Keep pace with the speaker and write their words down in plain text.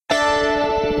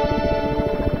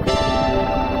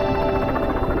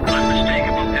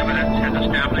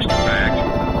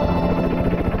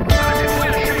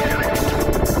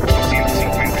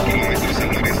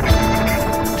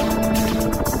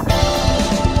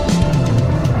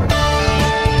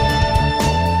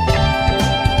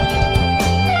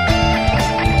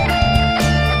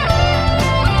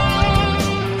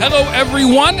Hello,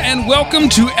 everyone, and welcome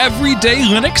to Everyday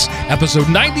Linux, episode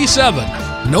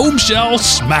 97, Gnome Shell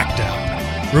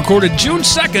Smackdown, recorded June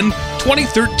 2nd,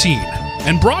 2013,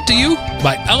 and brought to you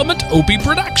by Element OP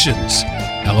Productions,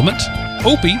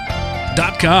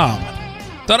 elementop.com.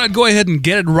 Thought I'd go ahead and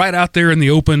get it right out there in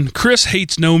the open. Chris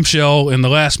hates Gnome Shell, and the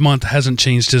last month hasn't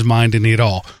changed his mind any at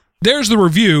all. There's the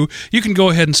review. You can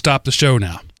go ahead and stop the show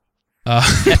now.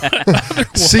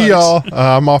 See y'all.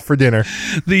 I'm off for dinner.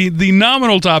 The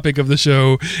nominal topic of the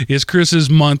show is Chris's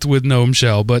month with Gnome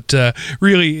Shell, but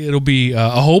really it'll be a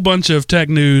whole bunch of tech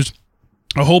news,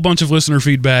 a whole bunch of listener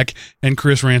feedback, and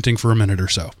Chris ranting for a minute or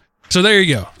so. So there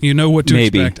you go. You know what to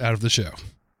expect out of the show.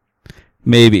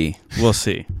 Maybe. We'll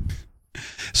see.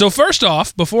 So first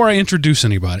off, before I introduce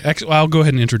anybody, actually, I'll go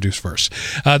ahead and introduce first.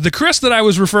 The Chris that I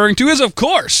was referring to is, of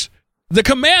course, the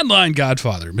command line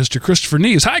godfather, Mr. Christopher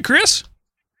Neves. Hi, Chris.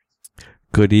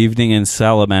 Good evening and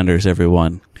salamanders,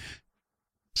 everyone.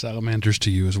 Salamanders to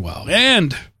you as well.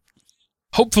 And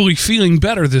hopefully feeling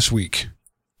better this week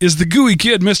is the gooey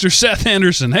kid, Mr. Seth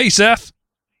Anderson. Hey, Seth.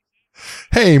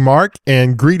 Hey, Mark,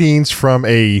 and greetings from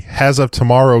a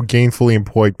as-of-tomorrow gainfully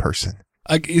employed person.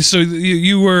 So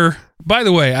you were, by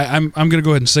the way, I'm going to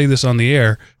go ahead and say this on the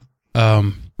air.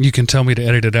 You can tell me to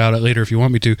edit it out later if you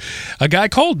want me to. A guy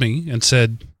called me and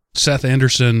said, Seth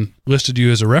Anderson listed you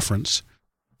as a reference.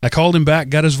 I called him back,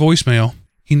 got his voicemail.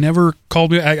 He never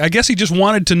called me. I guess he just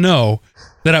wanted to know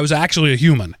that I was actually a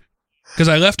human, because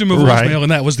I left him a voicemail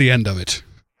and that was the end of it.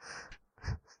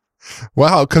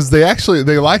 Wow, because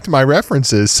they liked my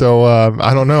references. So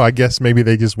I don't know. I guess maybe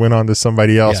they just went on to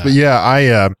somebody else. Yeah. But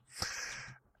yeah,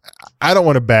 I don't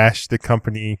want to bash the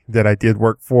company that I did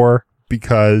work for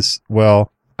because,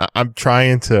 well, I'm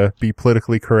trying to be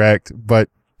politically correct, but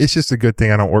it's just a good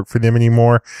thing I don't work for them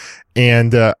anymore.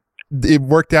 And it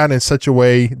worked out in such a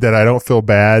way that I don't feel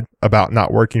bad about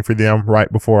not working for them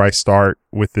right before I start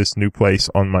with this new place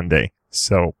on Monday.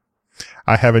 So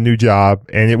I have a new job,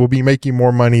 and it will be making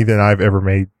more money than I've ever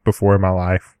made before in my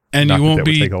life. And you won't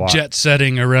be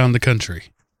jet-setting around the country.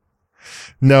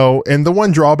 No, and the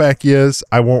one drawback is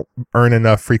I won't earn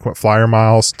enough frequent flyer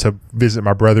miles to visit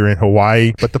my brother in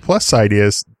Hawaii. But the plus side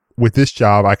is, with this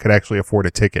job, I could actually afford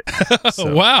a ticket.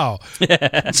 So. Wow.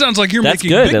 It sounds like you're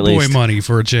making big boy money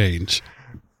for a change.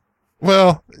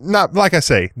 Well, not like I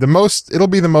say, it'll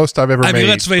be the most I've ever made. I mean,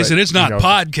 let's face it, it's not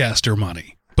podcaster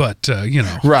money, but,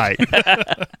 Right.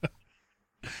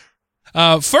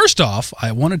 First off,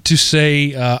 I wanted to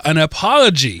say an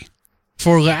apology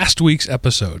for last week's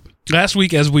episode. Last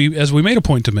week, as we made a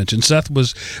point to mention, Seth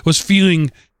was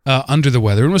feeling under the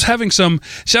weather and was having some,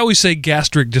 shall we say,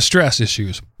 gastric distress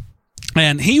issues.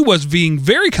 And he was being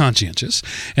very conscientious,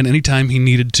 and anytime he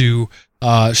needed to,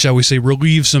 shall we say,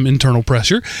 relieve some internal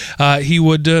pressure, he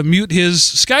would mute his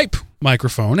Skype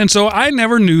microphone. And so I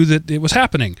never knew that it was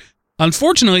happening.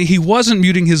 Unfortunately, he wasn't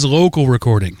muting his local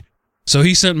recording. So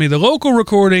he sent me the local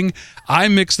recording. I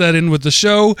mixed that in with the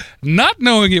show, not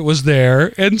knowing it was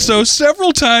there. And so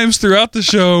several times throughout the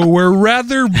show were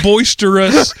rather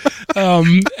boisterous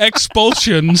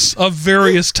expulsions of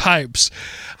various types.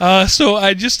 So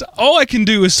all I can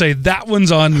do is say that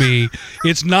one's on me.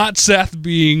 It's not Seth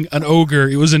being an ogre.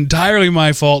 It was entirely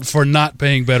my fault for not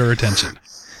paying better attention.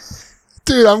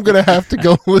 Dude, I'm going to have to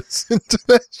go listen to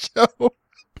that show.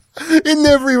 It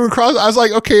never even crossed. I was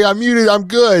like, okay, I'm muted. I'm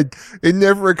good. It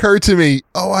never occurred to me.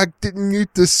 Oh, I didn't mute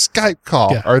the Skype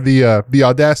call or the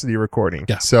Audacity recording.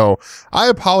 Yeah. So I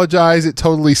apologize. It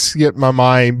totally skipped my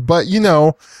mind, but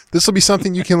this will be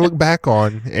something you can look back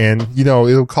on and,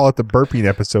 it'll call it the burping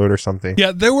episode or something.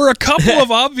 Yeah. There were a couple of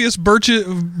obvious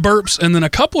burps and then a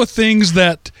couple of things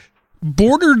that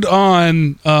bordered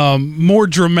on more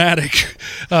dramatic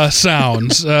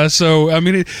sounds. So, I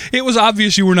mean, it was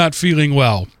obvious you were not feeling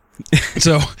well.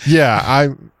 So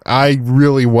yeah, I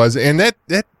really was, and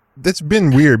that's been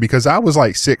weird because I was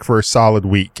like sick for a solid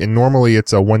week, and normally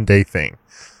it's a 1-day thing.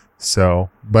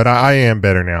 So, but I am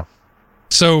better now.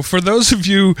 So, for those of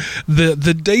you,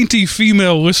 the dainty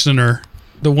female listener,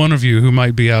 the one of you who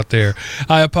might be out there,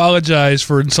 I apologize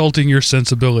for insulting your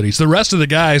sensibilities. The rest of the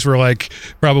guys were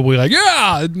probably like,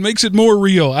 yeah, it makes it more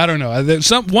real. I don't know.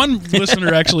 One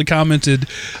listener actually commented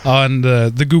on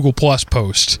the Google Plus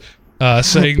post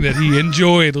saying that he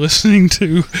enjoyed listening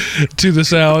to the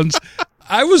sounds.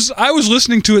 I was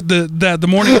listening to it the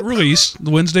morning it released, the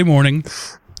Wednesday morning,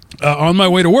 on my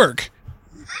way to work.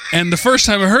 And the first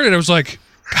time I heard it, I was like,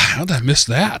 God, how did I miss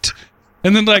that?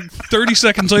 And then 30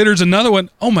 seconds later, there's another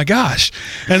one. Oh my gosh.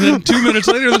 And then 2 minutes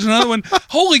later, there's another one.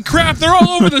 Holy crap, they're all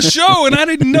over the show and I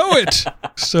didn't know it.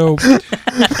 So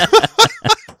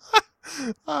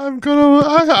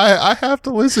I have to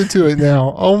listen to it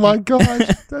now. Oh my gosh,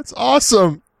 that's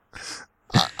awesome.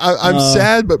 I'm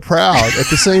sad but proud at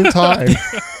the same time.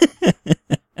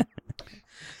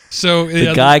 So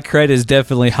the guy cred is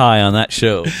definitely high on that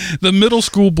show. The middle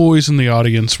school boys in the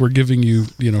audience were giving you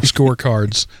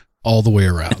scorecards all the way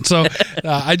around. So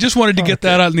I just wanted to get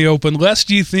that out in the open, lest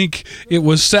you think it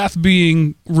was Seth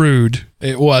being rude.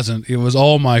 It wasn't. It was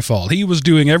all my fault. He was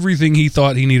doing everything he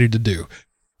thought he needed to do.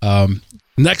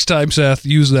 Next time, Seth,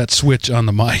 use that switch on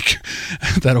the mic.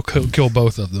 That'll kill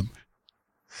both of them.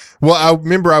 Well, I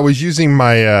remember I was using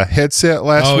my headset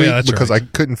last week because right. I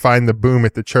couldn't find the boom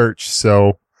at the church.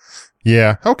 So,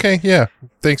 yeah. Okay, yeah.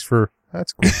 Thanks for...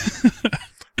 That's cool.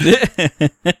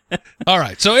 All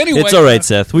right. So anyway... It's all right,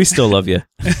 Seth. We still love you.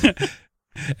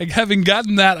 Having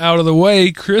gotten that out of the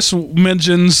way, Chris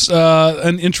mentions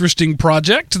an interesting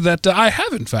project that I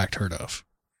have, in fact, heard of.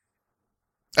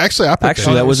 Actually,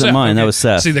 that wasn't mine. That was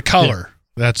Seth. See, the color.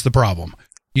 That's the problem.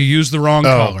 You used the wrong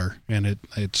color, and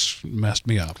it's messed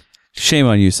me up. Shame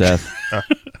on you, Seth.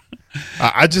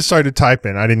 I just started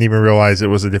typing. I didn't even realize it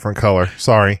was a different color.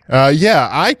 Sorry. Yeah,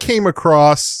 I came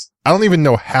across... I don't even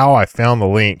know how I found the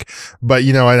link, but,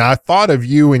 and I thought of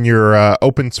you and your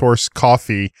open source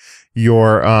coffee,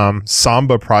 your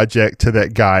Samba project to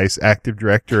that guy's Active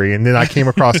Directory. And then I came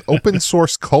across Open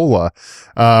Source Cola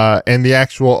and the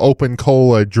actual Open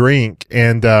Cola drink.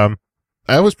 And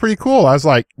that was pretty cool. I was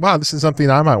like, wow, this is something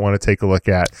I might want to take a look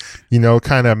at.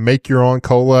 Kind of make your own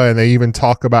cola. And they even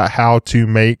talk about how to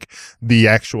make the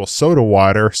actual soda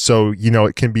water. So,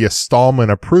 it can be a Stallman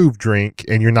approved drink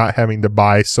and you're not having to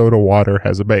buy soda water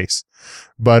as a base.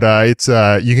 But it's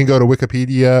you can go to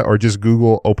Wikipedia or just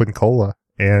Google Open Cola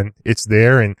and it's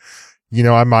there. And,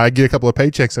 I might get a couple of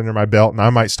paychecks under my belt and I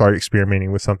might start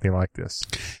experimenting with something like this.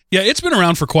 Yeah, it's been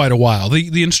around for quite a while.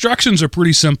 The instructions are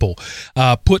pretty simple.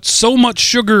 Put as much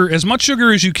sugar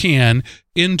as you can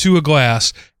into a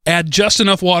glass, add just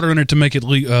enough water in it to make it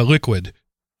liquid.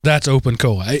 That's Open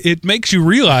Cola. It makes you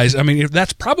realize,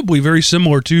 that's probably very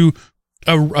similar to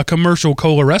a commercial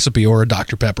cola recipe or a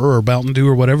Dr. Pepper or Mountain Dew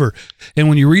or whatever. And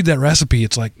when you read that recipe,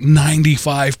 it's like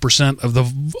 95% of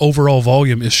the overall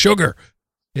volume is sugar.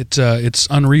 It's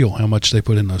unreal how much they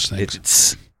put in those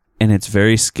things. It's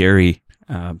very scary.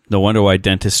 No wonder why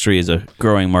dentistry is a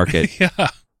growing market. Yeah.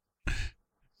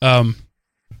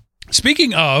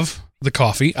 Speaking of the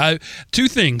coffee, two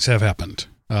things have happened.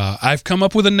 I've come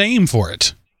up with a name for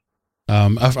it.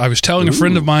 I was telling a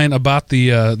friend of mine about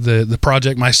the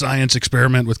project, my science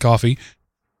experiment with coffee,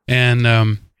 and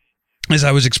as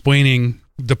I was explaining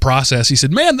the process, he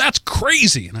said, "Man, that's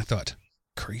crazy!" And I thought,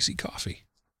 "Crazy coffee,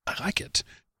 I like it."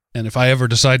 And if I ever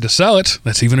decide to sell it,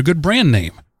 that's even a good brand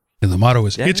name. And the motto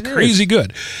is, it's crazy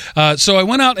good. So I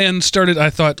went out and I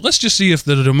thought, let's just see if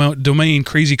the domain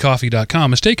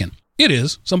crazycoffee.com is taken. It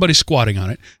is. Somebody's squatting on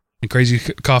it. And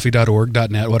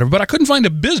crazycoffee.org, .net, whatever. But I couldn't find a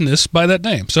business by that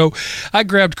name. So I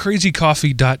grabbed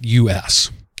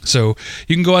crazycoffee.us. So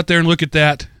you can go out there and look at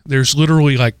that. There's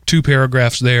literally like 2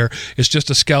 paragraphs there. It's just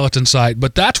a skeleton site.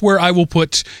 But that's where I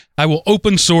will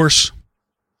open source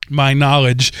my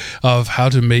knowledge of how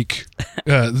to make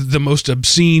the most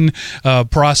obscene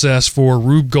process for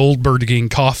Rube Goldberging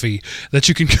coffee that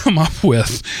you can come up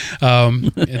with.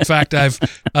 In fact, I've,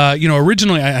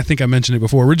 originally, I think I mentioned it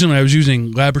before, originally I was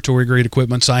using laboratory grade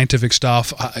equipment, scientific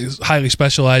stuff, highly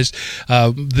specialized.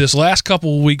 This last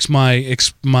couple of weeks, my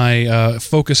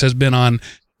focus has been on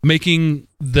making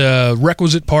the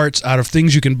requisite parts out of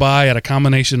things you can buy at a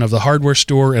combination of the hardware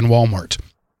store and Walmart.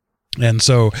 And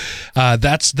so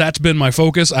that's been my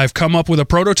focus. I've come up with a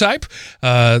prototype.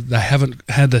 I haven't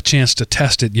had the chance to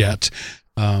test it yet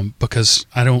because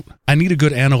I need a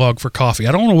good analog for coffee.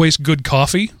 I don't want to waste good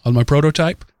coffee on my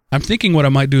prototype. I'm thinking what I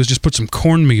might do is just put some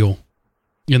cornmeal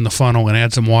in the funnel and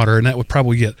add some water, and that would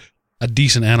probably get a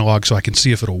decent analog so I can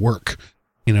see if it'll work.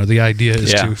 The idea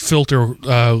is to filter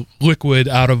liquid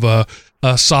out of a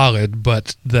solid,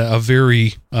 but a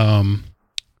very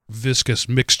viscous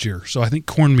mixture. So I think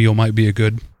cornmeal might be a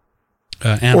good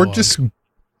analog. Or just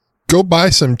go buy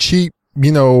some cheap,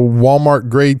 Walmart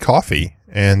grade coffee,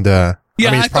 and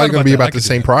it's probably going to be about the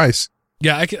same price.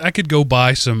 Yeah, I could go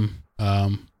buy some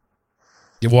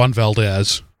Juan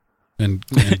Valdez and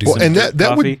do some and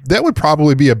that would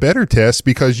probably be a better test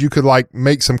because you could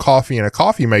make some coffee in a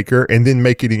coffee maker and then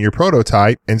make it in your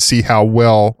prototype and see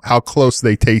how close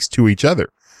they taste to each other.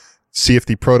 See if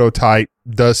the prototype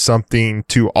does something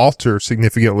to alter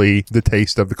significantly the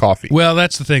taste of the coffee. Well,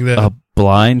 that's the thing, that a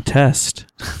blind test.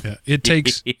 Yeah, it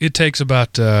takes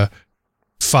about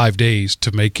 5 days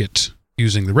to make it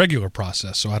using the regular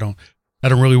process. So I don't I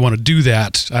don't really want to do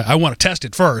that. I want to test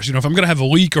it first. If I'm going to have a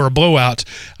leak or a blowout,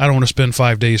 I don't want to spend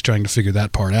 5 days trying to figure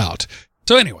that part out.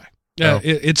 So anyway,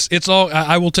 it's all.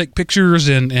 I will take pictures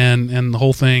and the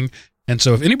whole thing. And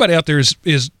so if anybody out there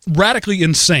is radically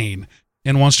insane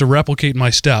and wants to replicate my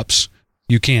steps,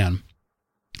 you can.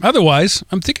 Otherwise,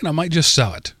 I'm thinking I might just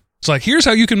sell it. It's like, here's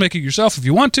how you can make it yourself if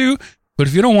you want to, but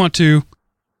if you don't want to,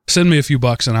 send me a few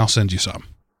bucks and I'll send you some.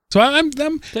 So I'm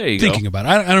thinking about it.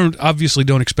 I obviously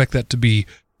don't expect that to be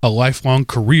a lifelong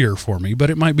career for me, but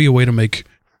it might be a way to make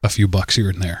a few bucks here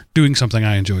and there, doing something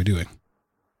I enjoy doing.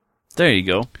 There you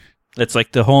go. It's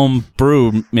like the home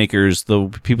brew makers, the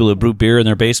people who brew beer in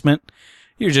their basement.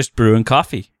 You're just brewing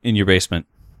coffee in your basement.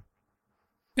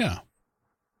 Yeah.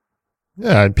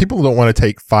 Yeah, and people don't want to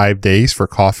take 5 days for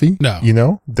coffee.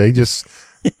 No. They just...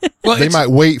 they might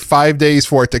wait 5 days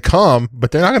for it to come,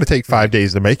 but they're not going to take 5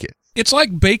 days to make it. It's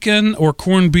like bacon or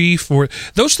corned beef, or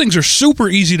those things are super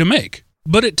easy to make,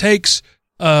 but it takes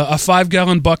a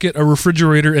 5-gallon bucket, a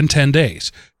refrigerator, and 10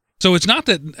 days. So it's not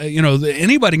that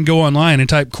anybody can go online and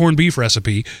type corned beef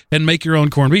recipe and make your own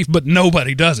corned beef, but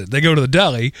nobody does it. They go to the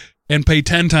deli and pay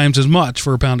 10 times as much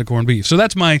for a pound of corned beef. So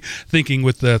that's my thinking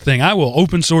with the thing. I will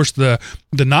open source the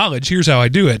knowledge. Here's how I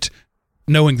do it,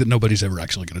 knowing that nobody's ever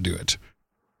actually going to do it.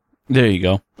 There you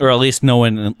go. Or at least no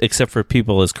one except for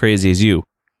people as crazy as you.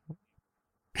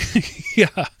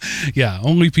 Yeah.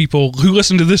 Only people who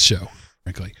listen to this show,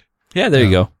 frankly. Yeah, there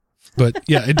you go. But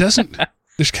yeah, it doesn't.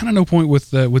 There's kind of no point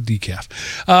with decaf.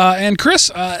 And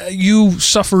Chris, you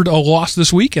suffered a loss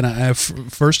this week, and I'll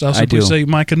simply say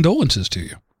my condolences to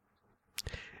you.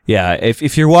 Yeah,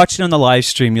 if you're watching on the live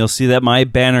stream, you'll see that my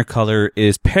banner color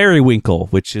is periwinkle,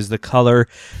 which is the color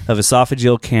of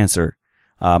esophageal cancer.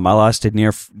 I lost a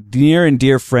near and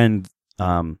dear friend,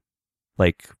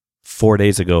 like 5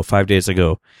 days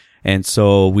ago. And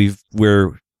so it's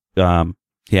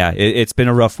been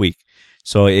a rough week.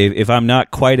 So if I'm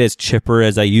not quite as chipper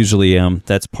as I usually am,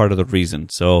 that's part of the reason.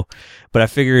 So, but I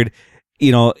figured,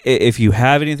 if you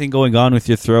have anything going on with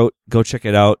your throat, go check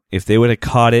it out. If they would have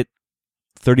caught it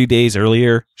 30 days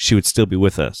earlier, she would still be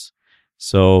with us.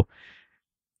 So,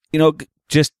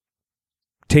 just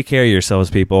take care of yourselves,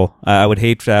 people. I would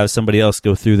hate to have somebody else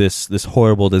go through this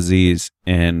horrible disease,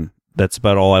 and that's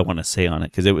about all I want to say on it,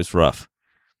 because it was rough.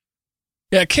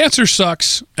 Yeah, cancer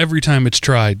sucks every time it's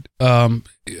tried. That's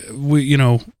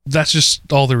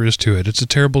just all there is to it. It's a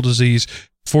terrible disease.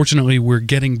 Fortunately, we're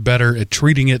getting better at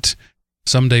treating it.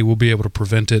 Someday we'll be able to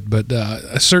prevent it, but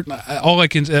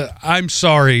I'm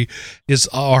sorry is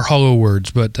our hollow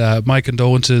words, but my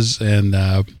condolences, and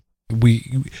I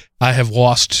have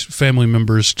lost family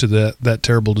members to that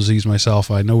terrible disease myself.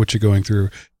 I know what you're going through,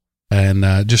 and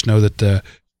just know that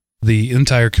the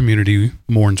entire community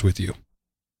mourns with you.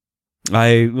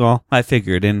 I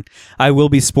figured, and I will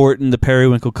be sporting the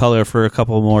periwinkle color for a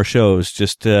couple more shows,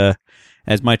 just as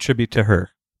my tribute to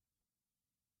her.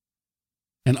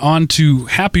 And on to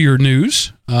happier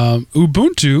news.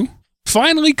 Ubuntu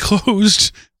finally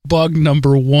closed bug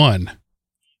number 1.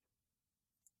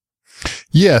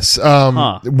 Yes.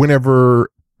 Whenever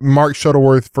Mark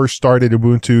Shuttleworth first started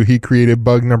Ubuntu, he created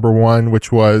bug number 1,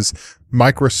 which was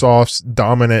Microsoft's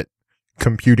dominant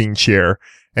computing share.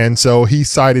 And so he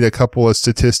cited a couple of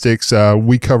statistics.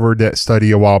 We covered that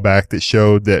study a while back that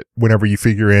showed that whenever you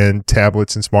figure in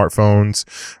tablets and smartphones,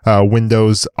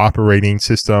 Windows operating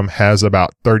system has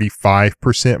about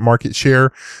 35% market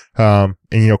share. And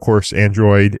of course,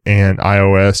 Android and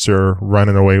iOS are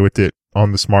running away with it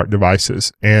on the smart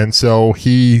devices. And so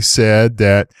he said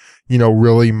that,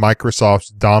 really Microsoft's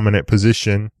dominant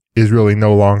position is really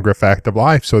no longer a fact of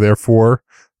life. So therefore,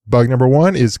 bug number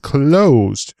 1 is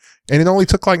closed. And it only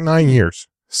took like 9 years.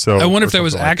 So I wonder if that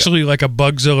was actually like a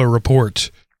Bugzilla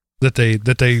report that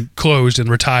they closed and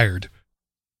retired.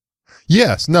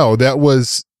 Yes, no, that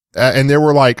was, and there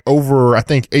were like over, I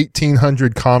think,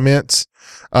 1,800 comments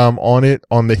on it,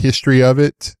 on the history of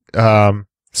it.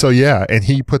 So yeah, and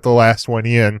he put the last one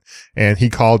in, and he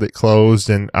called it closed.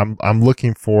 And I'm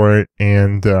looking for it,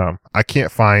 and I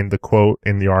can't find the quote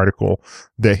in the article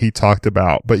that he talked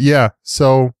about. But yeah,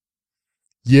 so.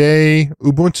 Yay,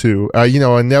 Ubuntu.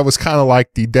 And that was kind of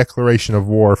like the declaration of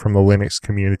war from the Linux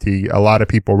community. A lot of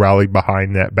people rallied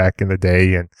behind that back in the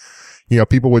day. And,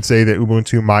 people would say that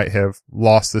Ubuntu might have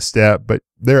lost the step, but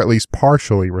they're at least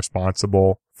partially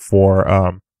responsible for,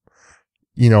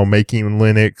 making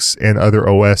Linux and other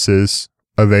OSs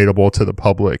available to the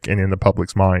public and in the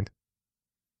public's mind.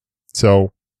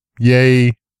 So,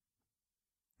 yay.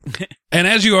 And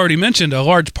as you already mentioned, a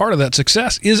large part of that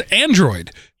success is Android,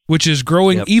 which is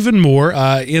growing even more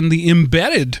in the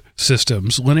embedded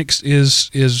systems. Linux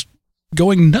is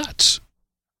going nuts.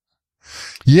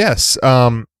 Yes.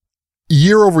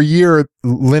 Year over year,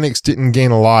 Linux didn't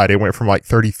gain a lot. It went from like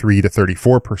 33 to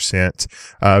 34%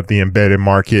 of the embedded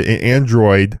market, and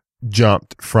Android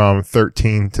jumped from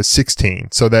 13 to 16.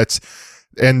 So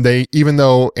even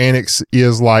though Annex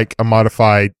is like a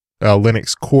modified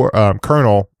Linux core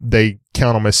kernel, they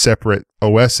count them as separate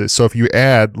OSs. So if you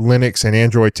add Linux and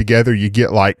Android together, you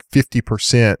get like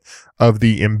 50% of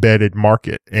the embedded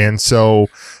market. And so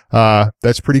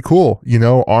that's pretty cool.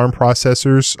 ARM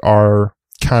processors are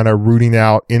kind of rooting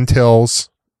out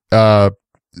Intel's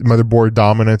motherboard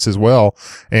dominance as well.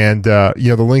 And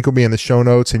the link will be in the show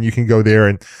notes, and you can go there,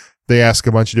 and they ask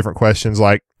a bunch of different questions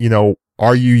like,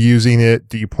 are you using it?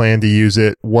 Do you plan to use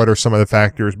it? What are some of the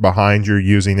factors behind your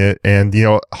using it? And,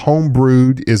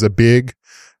 homebrewed is a big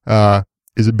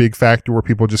factor where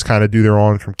people just kind of do their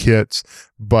own from kits,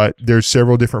 but there's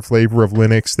several different flavor of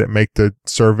Linux that make the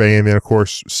survey. And then of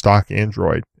course, stock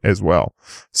Android as well.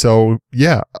 So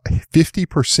yeah,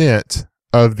 50%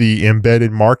 of the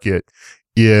embedded market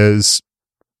is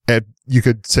you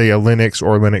could say a Linux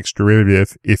or Linux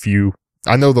derivative.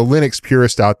 I know the Linux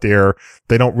purist out there,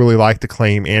 they don't really like to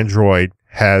claim Android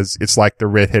it's like the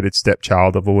redheaded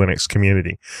stepchild of the Linux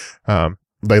community.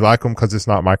 They like them because it's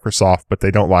not Microsoft, but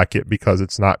they don't like it because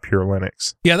it's not pure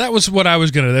Linux. Yeah, that was what that was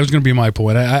going to be my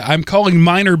point. I'm calling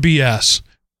minor BS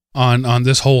on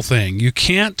this whole thing. You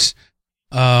can't,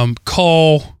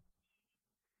 calling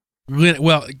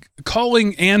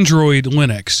Android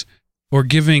Linux or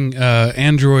giving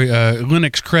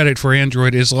Linux credit for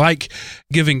Android is like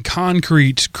giving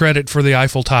concrete credit for the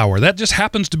Eiffel Tower. That just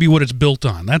happens to be what it's built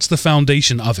on. That's the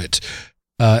foundation of it.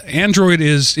 Android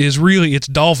is really, it's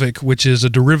Dalvik, which is a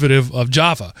derivative of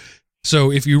Java.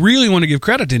 So if you really want to give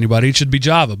credit to anybody, it should be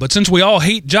Java. But since we all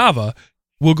hate Java,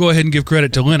 we'll go ahead and give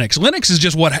credit to Linux. Linux is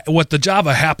just what the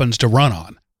Java happens to run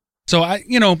on. So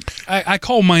I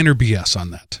call minor BS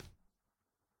on that.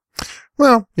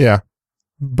 Well, yeah.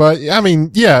 But I mean,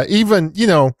 yeah, even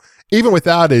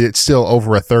without it, it's still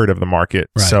over a third of the market.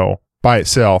 Right. So by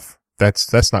itself,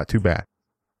 that's not too bad.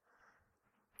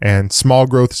 And small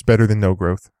growth is better than no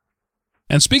growth.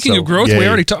 And speaking of growth, we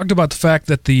already talked about the fact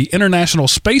that the International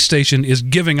Space Station is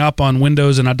giving up on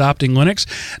Windows and adopting Linux.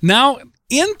 Now,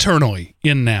 internally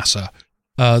in NASA,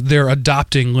 they're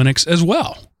adopting Linux as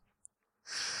well.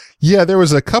 Yeah, there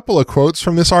was a couple of quotes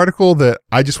from this article that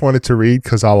I just wanted to read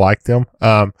because I like them.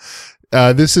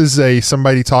 This is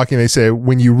somebody talking. They say,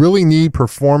 when you really need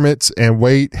performance and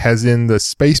weight, as in the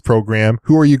space program,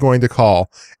 who are you going to call?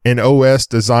 An OS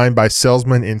designed by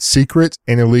salesmen in secret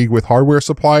and in league with hardware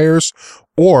suppliers,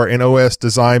 or an OS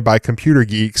designed by computer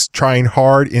geeks trying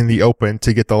hard in the open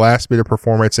to get the last bit of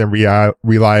performance and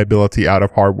reliability out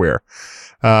of hardware?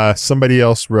 Somebody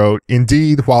else wrote,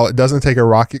 indeed, while it doesn't take a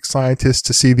rocket scientist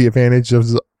to see the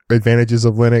advantages of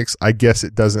Linux, I guess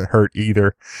it doesn't hurt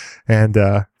either. And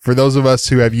for those of us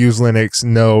who have used Linux,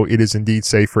 know it is indeed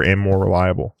safer and more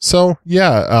reliable. So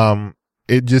yeah,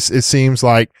 it seems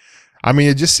like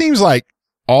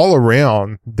all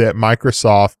around that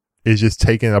Microsoft is just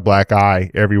taking a black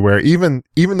eye everywhere. Even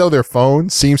though their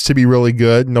phone seems to be really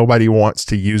good, nobody wants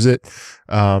to use it.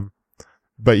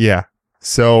 But yeah.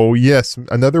 So yes,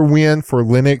 another win for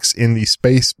Linux in the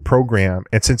space program.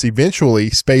 And since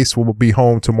eventually space will be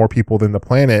home to more people than the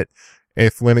planet,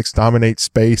 if Linux dominates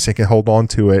space and can hold on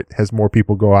to it, as more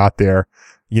people go out there,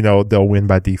 they'll win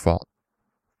by default.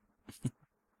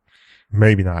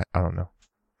 Maybe not. I don't know.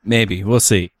 Maybe. We'll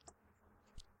see.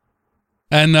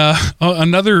 And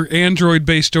another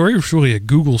Android-based story, it's really a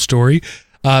Google story.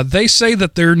 They say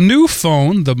that their new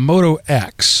phone, the Moto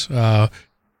X,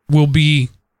 will be...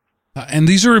 and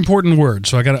these are important words,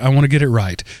 so I want to get it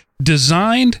right.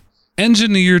 Designed,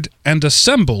 engineered, and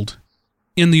assembled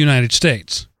in the United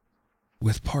States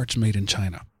with parts made in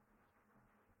China.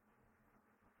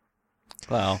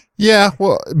 Wow. Yeah,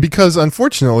 well, because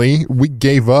unfortunately, we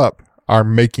gave up our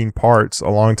making parts a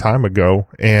long time ago,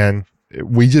 and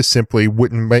we just simply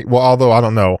wouldn't make, well, although I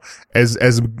don't know,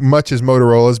 as much as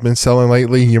Motorola's been selling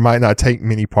lately, you might not take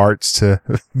many parts to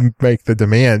make the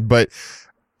demand, but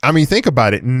I mean, think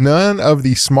about it. None of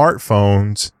the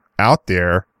smartphones out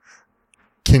there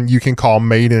you can call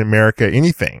made in America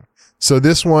anything. So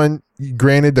this one,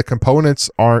 granted, the components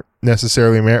aren't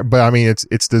necessarily American, but I mean,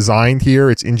 it's designed here,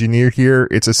 it's engineered here,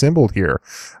 it's assembled here,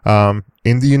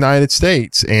 in the United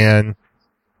States. And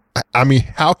I mean,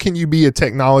 how can you be a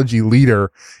technology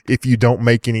leader if you don't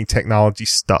make any technology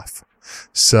stuff?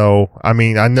 So, I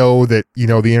mean, I know that, the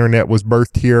internet was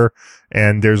birthed here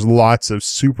and there's lots of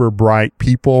super bright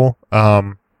people.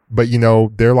 But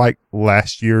they're like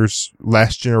last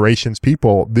generation's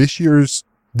people.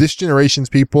 This generation's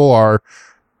people are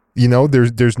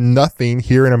there's nothing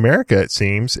here in America, it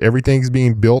seems. Everything's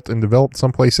being built and developed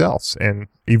someplace else. And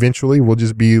eventually we'll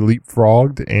just be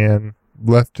leapfrogged and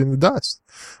left in the dust.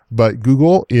 But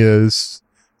Google is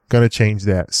going to change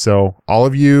that. So all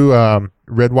of you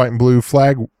red, white, and blue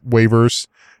flag wavers,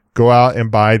 go out and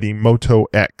buy the Moto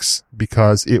X,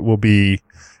 because it will be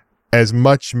as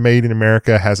much made in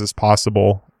America as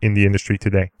possible in the industry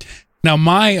today. Now,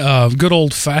 my good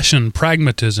old-fashioned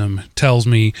pragmatism tells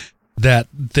me that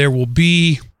there will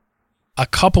be a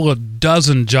couple of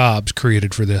dozen jobs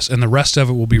created for this, and the rest of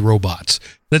it will be robots.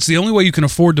 That's the only way you can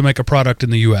afford to make a product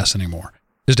in the U.S. anymore,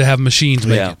 is to have machines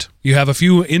make it. You have a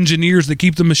few engineers that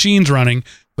keep the machines running,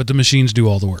 but the machines do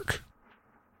all the work.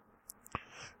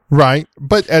 Right.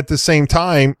 But at the same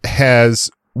time, has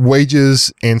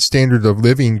wages and standard of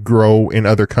living grow in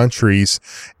other countries,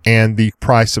 and the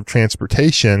price of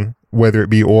transportation, whether it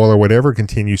be oil or whatever,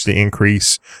 continues to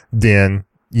increase, then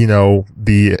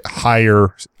the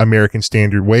higher American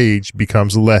standard wage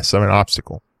becomes less of an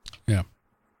obstacle.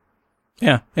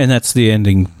 Yeah, and that's the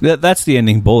ending. That's the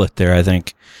ending bullet there. I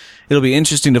think it'll be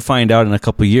interesting to find out in a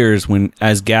couple of years, when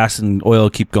as gas and oil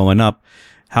keep going up,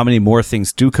 how many more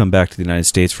things do come back to the United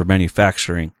States for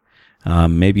manufacturing.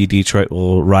 Maybe Detroit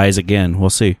will rise again. We'll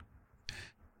see.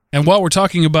 And while we're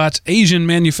talking about Asian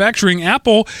manufacturing,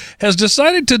 Apple has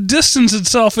decided to distance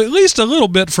itself at least a little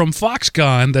bit from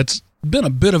Foxconn. That's been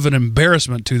a bit of an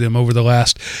embarrassment to them over the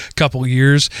last couple of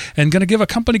years, and going to give a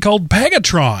company called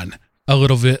Pegatron a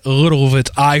little of its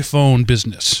iPhone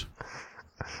business.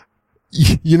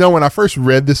 When I first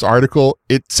read this article,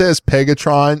 it says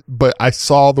Pegatron, but I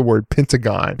saw the word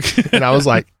Pentagon, and I was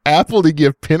like, Apple to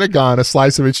give Pentagon a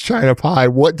slice of its China pie.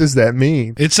 What does that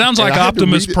mean? It sounds like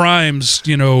Optimus Prime's,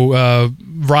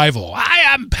 rival. I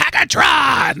am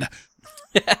Pegatron.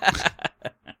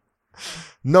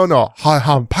 No,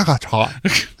 I'm Pegatron.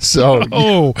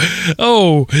 So,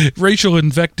 racial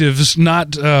invectives,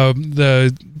 not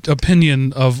the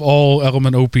opinion of all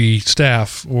Element OP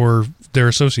staff or their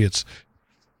associates.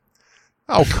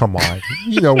 Oh, come on.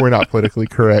 We're not politically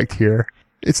correct here.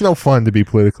 It's no fun to be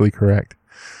politically correct.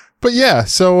 But yeah,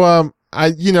 so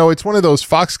it's one of those.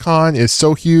 Foxconn is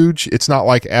so huge, it's not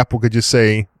like Apple could just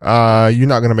say, you're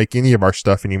not going to make any of our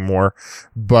stuff anymore.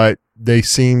 But they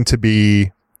seem to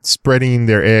be spreading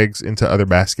their eggs into other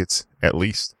baskets, at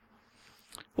least.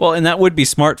 Well, and that would be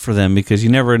smart for them, because you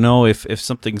never know if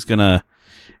something's going to,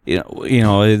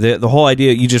 the whole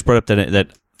idea, you just brought up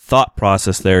that thought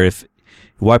process there.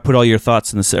 Why put all your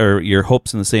thoughts or your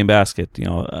hopes in the same basket?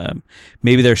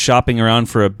 Maybe they're shopping around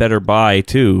for a better buy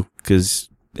too, because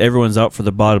everyone's out for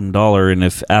the bottom dollar, and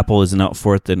if Apple isn't out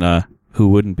for it, then who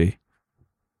wouldn't be?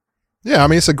 Yeah, I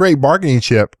mean, it's a great bargaining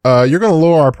chip. You're going to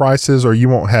lower our prices, or you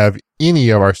won't have any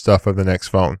of our stuff of the next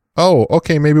phone. Oh,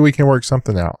 okay, maybe we can work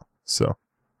something out. So,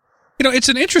 it's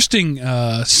an interesting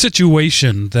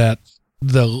situation that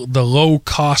the low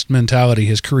cost mentality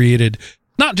has created,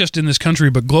 not just in this country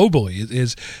but globally.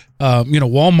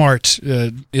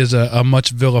 Walmart is a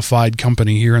much vilified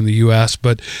company here in the U.S.,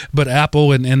 but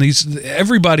Apple and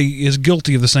everybody is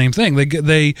guilty of the same thing.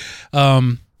 They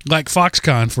like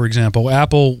Foxconn, for example. I'm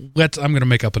going to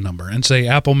make up a number and say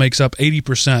Apple makes up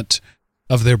 80%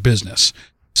 of their business,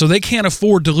 so they can't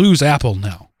afford to lose Apple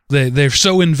now. They're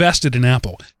so invested in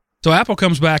Apple. So Apple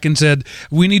comes back and said,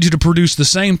 we need you to produce the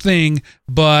same thing,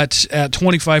 but at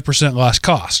 25% less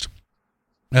cost,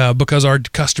 because our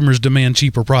customers demand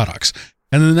cheaper products.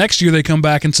 And then the next year they come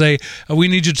back and say, we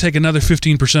need you to take another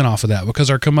 15% off of that because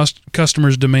our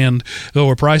customers demand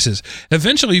lower prices.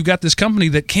 Eventually you've got this company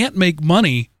that can't make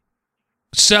money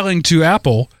selling to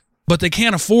Apple, but they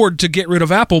can't afford to get rid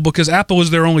of Apple because Apple is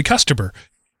their only customer.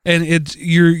 And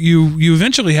you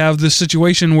eventually have this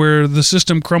situation where the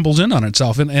system crumbles in on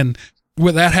itself, and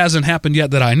that hasn't happened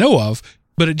yet that I know of.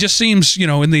 But it just seems,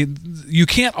 you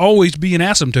can't always be an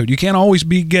asymptote. You can't always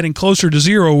be getting closer to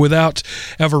zero without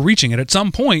ever reaching it. At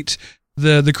some point,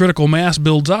 the critical mass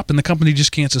builds up, and the company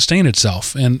just can't sustain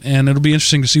itself. And it'll be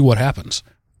interesting to see what happens.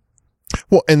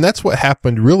 Well, and that's what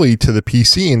happened really to the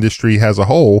PC industry as a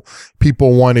whole.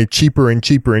 People wanted cheaper and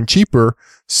cheaper and cheaper.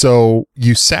 So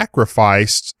you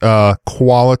sacrificed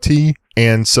quality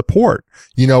and support,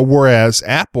 whereas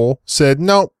Apple said,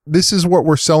 no, this is what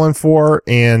we're selling for.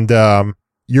 And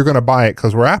you're going to buy it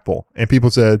because we're Apple. And people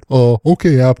said, oh,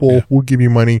 okay, Apple, yeah, we'll give you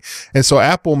money. And so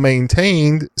Apple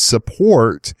maintained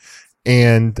support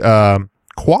and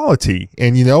cuality,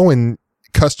 and, and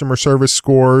customer service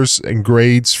scores and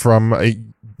grades from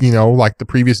like the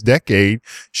previous decade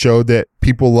showed that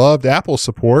people loved Apple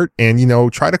support. And,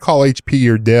 try to call HP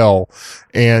or Dell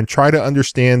and try to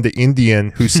understand the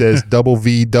Indian who says www.dell.com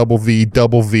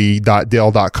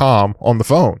on the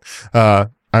phone.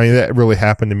 That really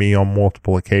happened to me on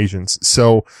multiple occasions.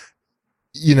 So,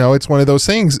 it's one of those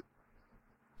things.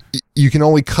 You can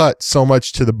only cut so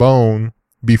much to the bone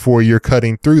before you're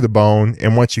cutting through the bone.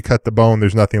 And once you cut the bone,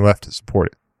 there's nothing left to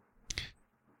support it.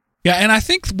 Yeah, and I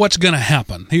think what's going to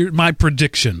happen, here, my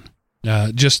prediction,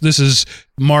 this is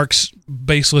Mark's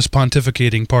baseless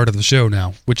pontificating part of the show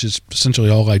now, which is essentially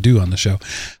all I do on the show.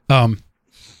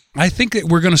 I think that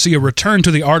we're going to see a return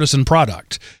to the artisan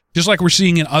product, just like we're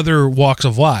seeing in other walks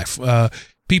of life.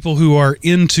 People who are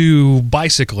into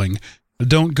bicycling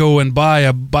don't go and buy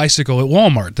a bicycle at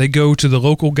Walmart. They go to the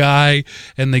local guy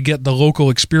and they get the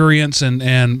local experience. And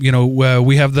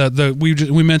we have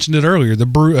we mentioned it earlier,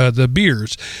 the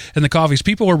beers and the coffees.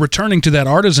 People are returning to that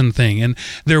artisan thing, and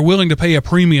they're willing to pay a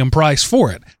premium price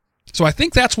for it. So I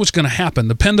think that's what's going to happen.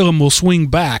 The pendulum will swing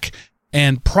back,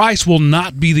 and price will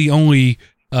not be the only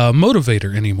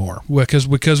motivator anymore, because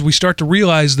we start to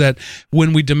realize that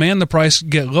when we demand the price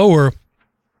get lower,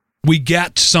 we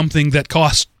get something that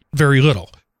costs very little.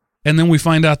 And then we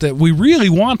find out that we really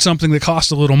want something that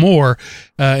costs a little more,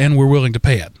 and we're willing to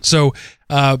pay it. So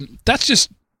that's just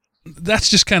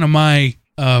kind of my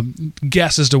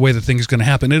guess as to the way the thing is going to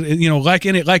happen. Like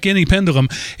any pendulum,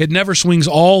 it never swings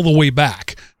all the way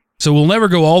back. So we'll never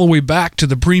go all the way back to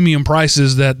the premium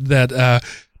prices that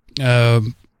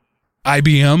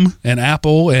IBM and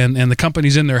Apple and the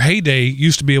companies in their heyday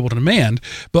used to be able to demand.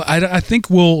 But I think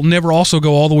we'll never also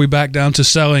go all the way back down to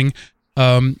selling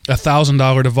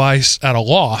 $1,000 device at a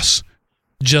loss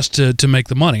just to make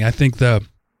the money. I think the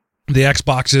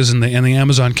Xboxes and the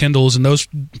Amazon Kindles and those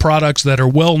products that are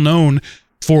well known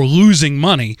for losing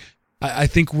money, I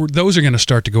think those are going to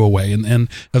start to go away, and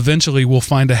eventually we'll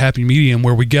find a happy medium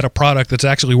where we get a product that's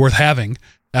actually worth having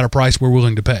at a price we're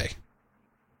willing to pay.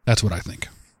 That's what I think.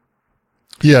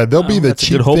 Yeah, there'll be the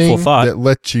cheap thing that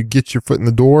lets you get your foot in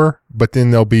the door, but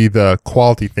then there'll be the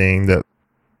quality thing that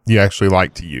you actually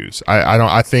like to use.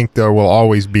 I think there will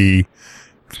always be,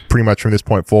 pretty much from this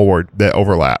point forward, that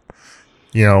overlap.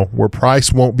 Where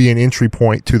price won't be an entry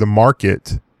point to the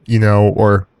market,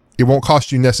 or it won't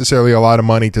cost you necessarily a lot of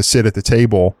money to sit at the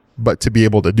table, but to be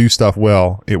able to do stuff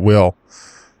well, it will.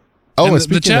 Oh, and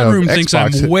the chat room thinks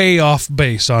I'm way off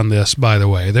base on this, by the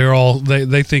way.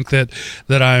 They think that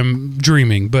I'm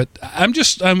dreaming, but I'm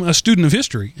a student of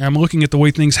history. I'm looking at the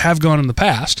way things have gone in the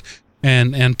past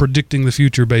and predicting the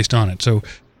future based on it. So,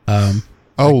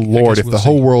 Lord, if the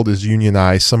whole world is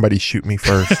unionized, somebody shoot me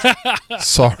first.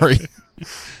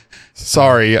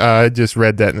 Sorry, I just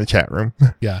read that in the chat room.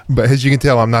 Yeah. But as you can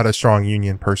tell, I'm not a strong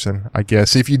union person, I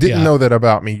guess. If you didn't know that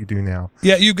about me, you do now.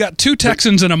 Yeah, you've got two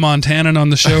Texans and a Montanan on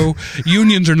the show.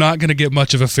 Unions are not going to get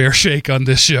much of a fair shake on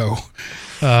this show.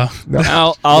 No.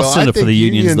 I'll send up for the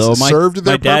unions, though. Served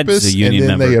their purpose, a union and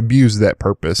then member. They abused that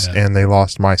purpose, and they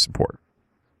lost my support.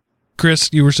 Chris,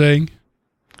 you were saying?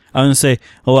 I'm going to say,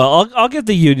 I'll give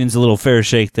the unions a little fair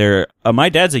shake there. My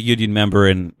dad's a union member,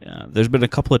 and there's been a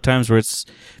couple of times where it's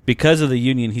because of the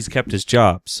union he's kept his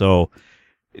job. So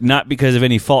not because of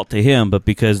any fault to him, but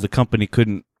because the company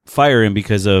couldn't fire him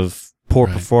because of poor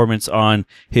performance on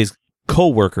his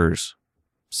co-workers.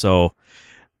 So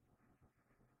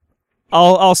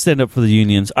I'll stand up for the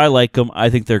unions. I like them. I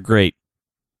think they're great.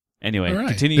 Anyway,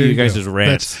 continue you guys'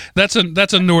 rants. That's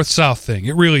a north-south thing.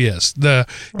 It really is.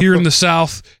 Here in the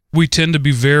South, we tend to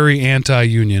be very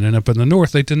anti-union, and up in the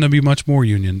North, they tend to be much more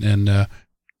union. And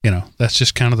that's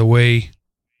just kind of the way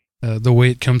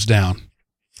it comes down.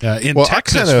 In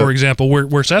Texas, for example,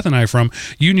 where Seth and I are from,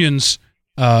 unions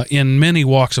in many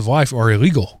walks of life are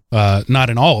illegal.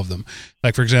 Not in all of them.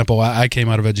 Like, for example, I came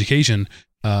out of education.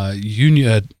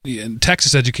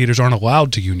 Texas educators aren't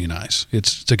allowed to unionize.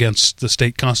 It's against the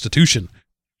state constitution.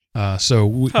 So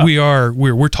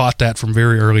we're taught that from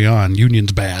very early on.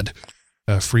 Union's bad,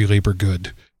 free labor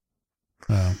good.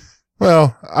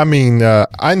 Well, I mean,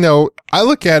 I know I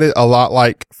look at it a lot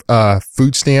like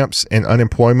food stamps and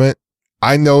unemployment.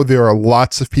 I know there are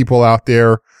lots of people out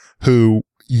there who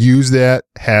use that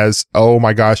as, oh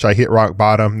my gosh, I hit rock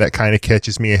bottom. That kind of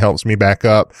catches me and helps me back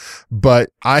up. But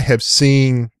I have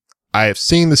seen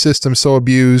the system so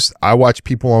abused. I watch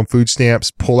people on food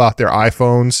stamps pull out their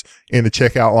iPhones in the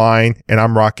checkout line, and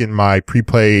I'm rocking my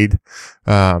prepaid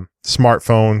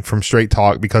smartphone from Straight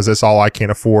Talk because that's all I can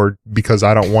afford because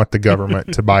I don't want the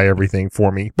government to buy everything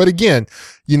for me. But again,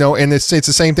 and it's the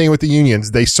same thing with the unions.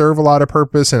 They serve a lot of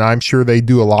purpose and I'm sure they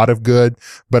do a lot of good,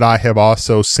 but I have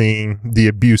also seen the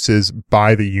abuses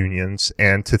by the unions,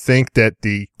 and to think that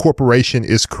the corporation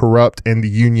is corrupt and the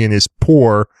union is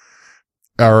poor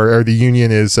or the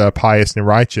union is pious and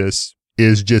righteous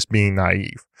is just being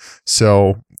naive.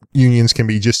 So unions can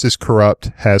be just as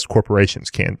corrupt as corporations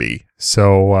can be.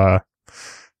 So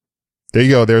there you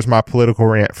go. There's my political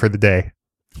rant for the day.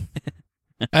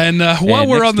 And while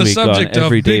we're on the subject of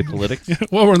everyday politics,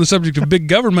 while we're on the subject of big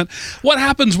government, what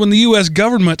happens when the U.S.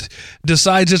 government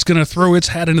decides it's going to throw its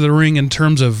hat into the ring in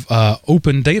terms of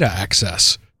open data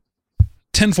access?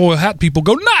 Tinfoil hat people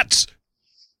go nuts.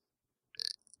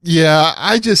 Yeah,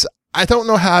 I don't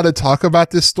know how to talk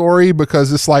about this story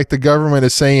because it's like the government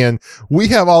is saying, we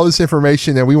have all this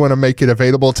information and we want to make it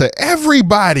available to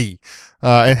everybody.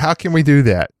 And how can we do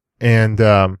that? And,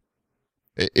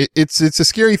 it's a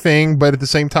scary thing, but at the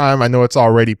same time, I know it's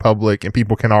already public and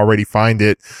people can already find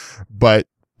it, but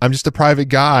I'm just a private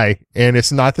guy. And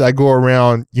it's not that I go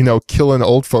around, killing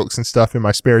old folks and stuff in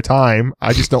my spare time.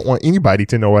 I just don't want anybody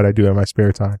to know what I do in my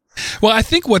spare time. Well, I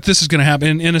think what this is going to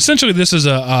happen, and essentially this is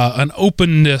an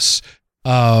openness,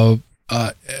 what's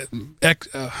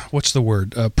the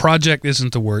word? Project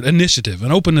isn't the word. Initiative,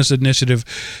 an openness initiative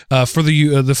for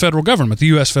the federal government, the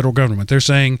U.S. federal government. They're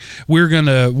saying we're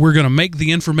gonna make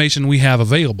the information we have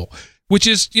available, which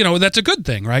is, that's a good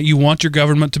thing, right? You want your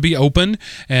government to be open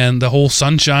and the whole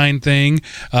sunshine thing,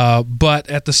 but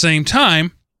at the same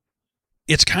time,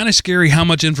 it's kind of scary how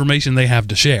much information they have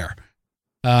to share.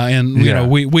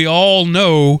 We all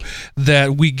know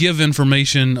that we give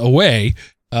information away.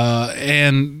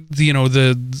 In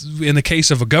the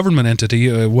case of a government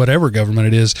entity, whatever government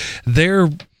it is, they're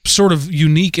sort of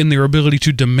unique in their ability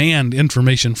to demand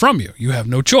information from you. You have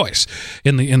no choice.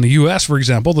 In the U.S., for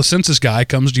example, the census guy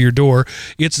comes to your door.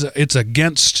 It's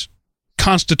against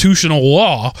constitutional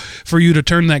law for you to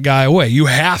turn that guy away. You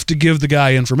have to give the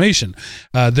guy information.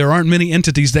 There aren't many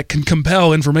entities that can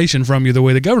compel information from you the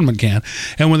way the government can.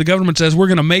 And when the government says we're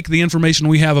going to make the information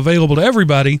we have available to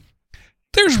everybody,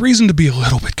 there's reason to be a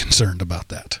little bit concerned about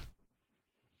that.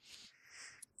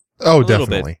 Oh,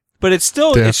 definitely. But it's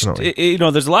still, there's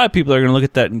a lot of people that are going to look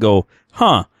at that and go,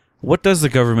 what does the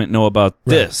government know about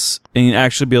this? And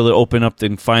actually be able to open up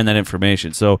and find that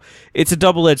information. So it's a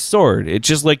double-edged sword. It's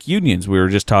just like unions we were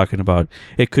just talking about.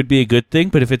 It could be a good thing,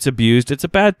 but if it's abused, it's a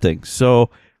bad thing.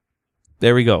 So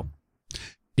there we go.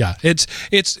 Yeah, it's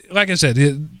like I said,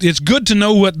 it's good to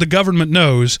know what the government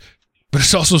knows, but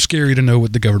it's also scary to know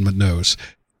what the government knows.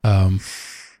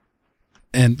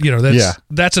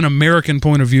 That's an American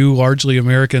point of view. Largely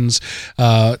Americans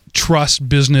trust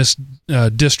business,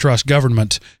 distrust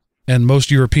government, and most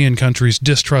European countries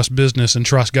distrust business and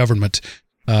trust government.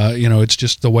 It's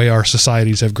just the way our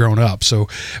societies have grown up. So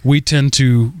we tend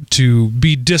to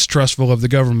be distrustful of the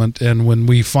government, and when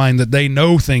we find that they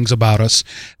know things about us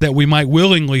that we might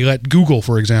willingly let Google,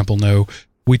 for example, know,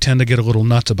 we tend to get a little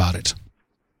nuts about it.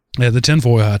 Yeah, the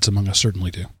tinfoil hats among us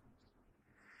certainly do.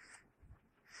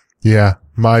 Yeah,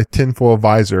 my tinfoil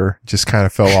visor just kind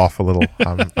of fell off a little.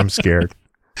 I'm scared.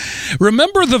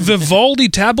 Remember the Vivaldi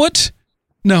tablet?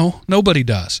 No, nobody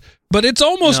does. But it's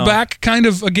almost back kind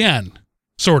of again,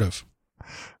 sort of.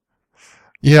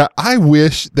 Yeah, I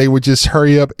wish they would just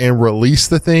hurry up and release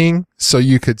the thing so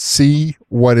you could see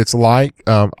what it's like.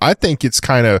 I think it's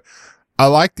I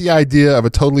like the idea of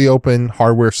a totally open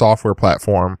hardware software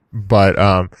platform, but,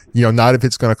 not if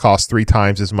it's going to cost 3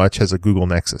 times as much as a Google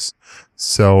Nexus.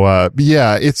 So,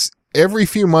 it's every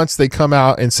few months they come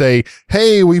out and say,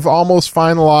 hey, we've almost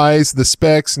finalized the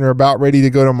specs and are about ready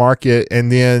to go to market.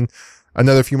 And then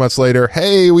another few months later,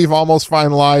 hey, we've almost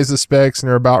finalized the specs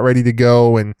and are about ready to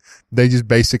go. And they just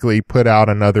basically put out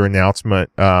another announcement.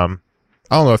 I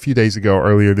don't know, a few days ago,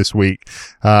 earlier this week,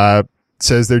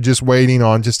 says they're just waiting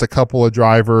on just a couple of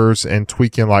drivers and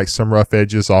tweaking like some rough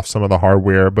edges off some of the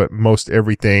hardware, but most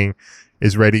everything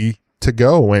is ready to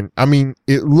go. And I mean,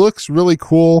 it looks really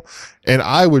cool and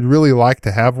I would really like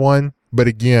to have one, but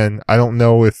again, I don't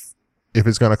know if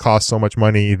it's going to cost so much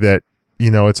money that,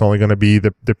 it's only going to be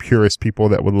the purest people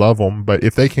that would love them. But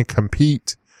if they can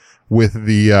compete with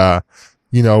the,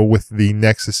 with the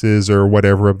Nexuses or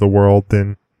whatever of the world,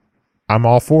 then I'm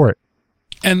all for it.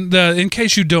 And in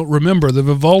case you don't remember, the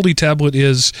Vivaldi tablet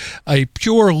is a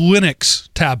pure Linux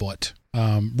tablet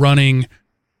running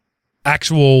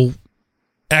actual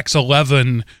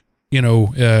X11,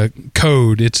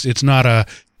 code. It's not a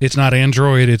It's not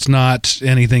Android. It's not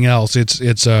anything else. It's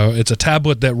a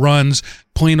tablet that runs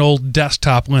plain old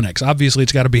desktop Linux. Obviously,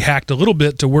 it's got to be hacked a little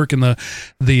bit to work in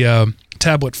the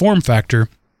tablet form factor.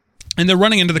 And they're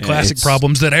running into the classic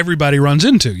problems that everybody runs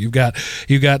into. You've got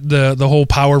the whole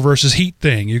power versus heat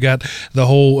thing. You got the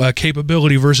whole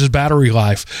capability versus battery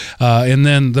life, and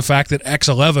then the fact that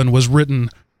X11 was written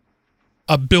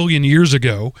a billion years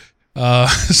ago.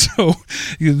 So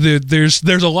there's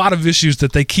a lot of issues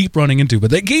that they keep running into,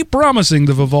 but they keep promising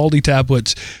the Vivaldi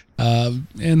tablets,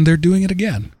 and they're doing it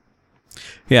again.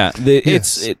 Yeah,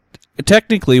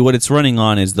 technically what it's running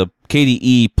on is the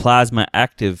KDE Plasma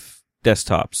Active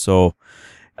desktop. So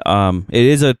it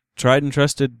is a tried and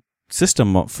trusted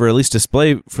system for at least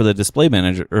for the display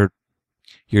manager or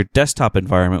your desktop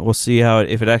environment. We'll see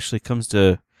if it actually come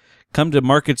to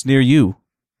markets near you.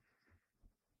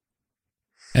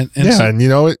 And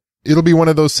it'll be one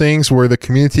of those things where the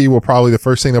community will the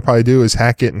first thing they'll probably do is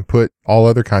hack it and put all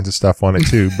other kinds of stuff on it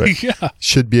too, but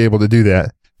should be able to do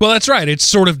that. Well, that's right. It's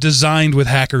sort of designed with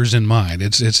hackers in mind.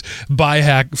 It's by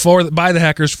the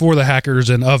hackers, for the hackers,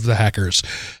 and of the hackers.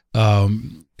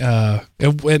 And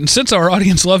since our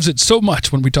audience loves it so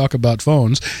much when we talk about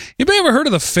phones, anybody ever heard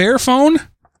of the Fairphone?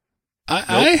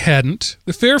 I hadn't.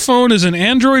 The Fairphone is an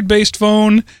Android-based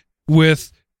phone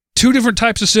with 2 different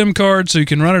types of SIM cards, so you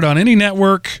can run it on any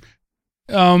network.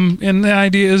 And the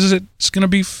idea is it's going to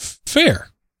be fair,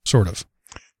 sort of.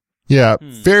 Yeah,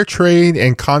 fair trade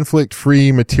and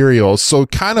conflict-free materials. So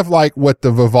kind of like what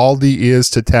the Vivaldi is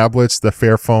to tablets, the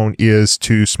Fairphone is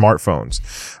to smartphones.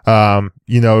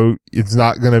 It's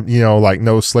not going to, like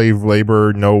no slave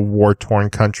labor, no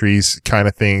war-torn countries kind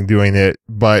of thing doing it.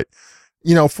 But,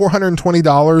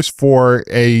 $420 for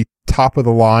a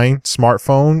top-of-the-line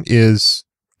smartphone is,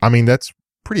 that's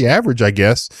pretty average, I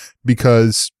guess,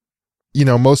 because,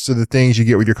 most of the things you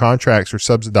get with your contracts are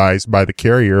subsidized by the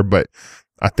carrier, but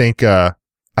I think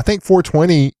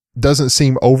 $420 doesn't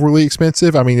seem overly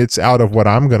expensive. It's out of what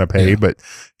I'm going to pay, but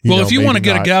if you want to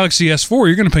get a Galaxy S4,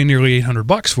 you're going to pay nearly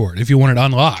 $800 for it if you want it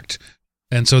unlocked.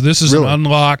 And so this is an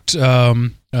unlocked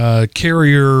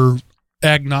carrier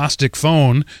agnostic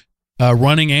phone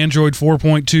running Android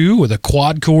 4.2 with a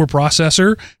quad-core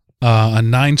processor, a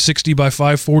 960 by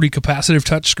 540 capacitive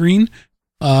touchscreen,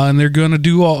 and they're going to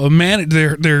do all manage.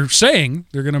 They're saying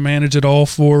they're going to manage it all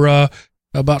for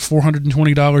about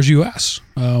 $420 US.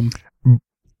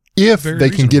 If they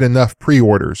can get enough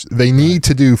pre-orders, they need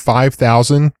to do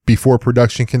 5,000 before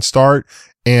production can start.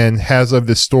 And as of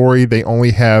this story, they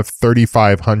only have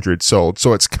 3,500 sold.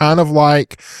 So it's kind of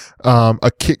like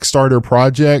a Kickstarter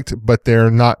project, but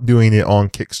they're not doing it on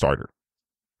Kickstarter.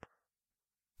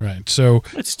 Right. So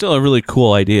it's still a really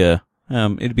cool idea.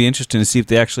 It'd be interesting to see if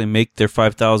they actually make their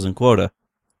 5,000 quota.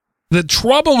 The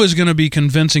trouble is going to be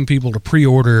convincing people to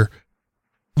pre-order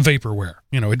vaporware.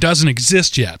 It doesn't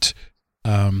exist yet.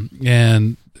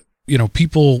 And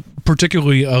people,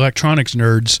 particularly electronics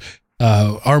nerds,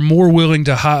 are more willing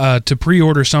to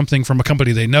pre-order something from a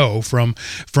company they know, from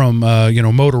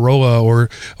Motorola or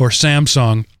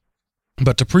Samsung,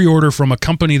 but to pre-order from a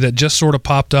company that just sort of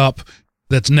popped up,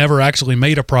 that's never actually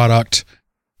made a product,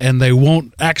 and they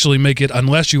won't actually make it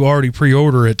unless you already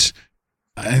pre-order it.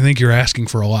 I think you're asking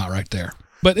for a lot right there,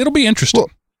 but it'll be interesting. Well,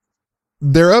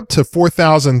 they're up to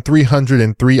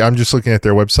 4,303. I'm just looking at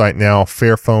their website now,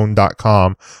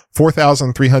 fairphone.com.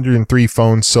 4,303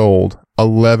 phones sold,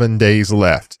 11 days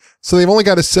left. So they've only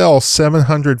got to sell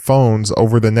 700 phones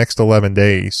over the next 11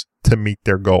 days to meet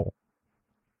their goal.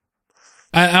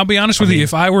 I'll be honest with you.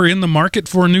 If I were in the market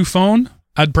for a new phone,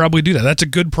 I'd probably do that. That's a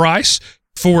good price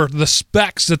for the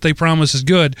specs that they promise us,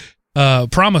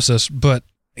 but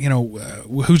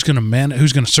who's going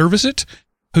to service it?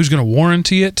 Who's going to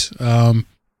warranty it?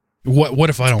 What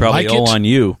if I don't like it? Probably all on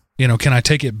you. Can I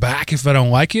take it back if I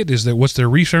don't like it? What's their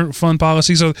refund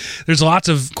policy? So there's lots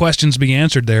of questions being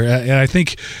answered there. And I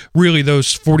think really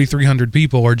those 4,300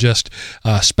 people are just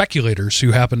speculators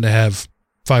who happen to have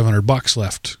 $500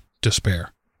 left to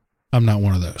spare. I'm not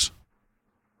one of those.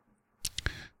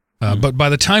 But by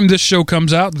the time this show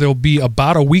comes out, there'll be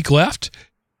about a week left.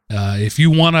 If you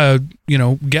want to,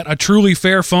 get a truly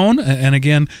fair phone, and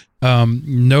again,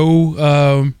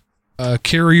 no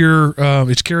carrier,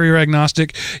 it's carrier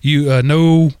agnostic.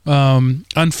 No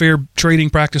unfair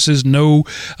trading practices. No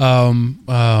what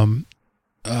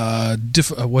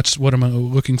am I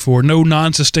looking for? No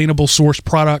non-sustainable source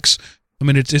products.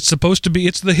 It's supposed to be.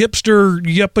 It's the hipster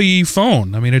yuppie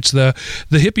phone. It's the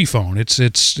hippie phone.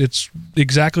 It's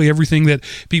exactly everything that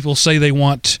people say they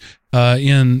want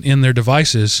in their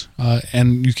devices,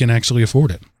 and you can actually afford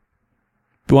it.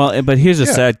 Well, but here's a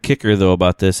sad kicker though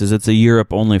about this: is it's a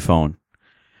Europe only phone.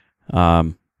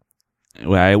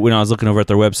 when I was looking over at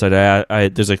their website,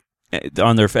 there's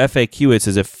on their FAQ it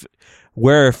says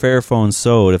where are Fairphones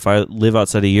sold? If I live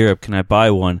outside of Europe, can I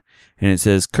buy one? And it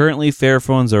says currently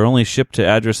Fairphones are only shipped to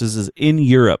addresses in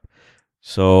Europe.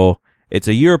 So it's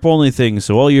a Europe only thing.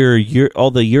 So all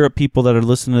the Europe people that are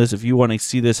listening to this, if you want to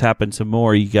see this happen some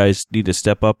more, you guys need to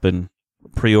step up and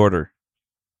pre-order.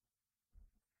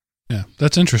 Yeah,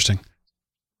 that's interesting.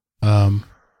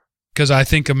 Because I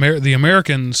think the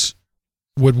Americans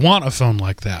would want a phone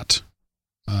like that.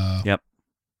 Yep.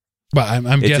 But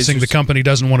I'm guessing the company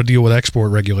doesn't want to deal with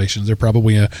export regulations. They're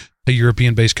probably a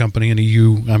European-based company, an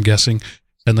EU, I'm guessing,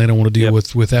 and they don't want to deal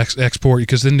with export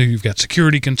because then you've got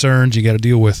security concerns. You got to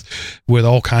deal with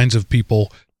all kinds of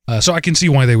people. So I can see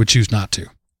why they would choose not to.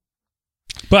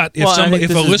 But if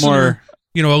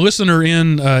a listener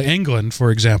in England, for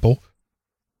example,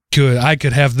 I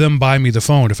could have them buy me the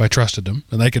phone if I trusted them,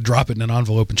 and they could drop it in an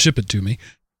envelope and ship it to me.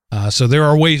 So there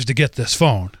are ways to get this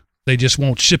phone. They just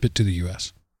won't ship it to the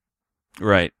U.S.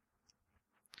 Right.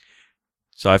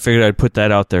 So I figured I'd put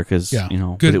that out there because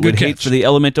good hate for the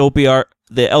Element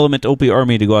OP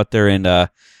Army to go out there and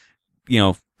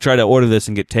try to order this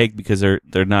and get tagged because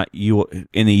they're not in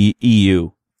the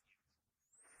EU.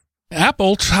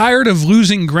 Apple, tired of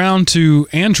losing ground to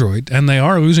Android, and they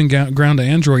are losing ground to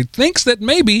Android, thinks that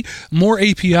maybe more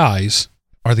APIs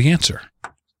are the answer.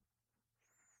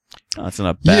 That's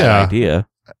not a bad idea.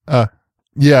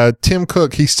 Yeah, Tim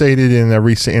Cook, he stated in a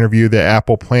recent interview that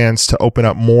Apple plans to open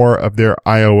up more of their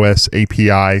iOS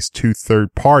APIs to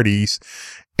third parties.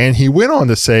 And he went on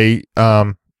to say,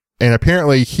 and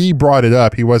apparently he brought it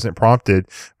up, he wasn't prompted,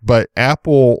 but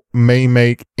Apple may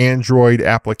make Android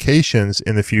applications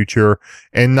in the future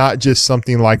and not just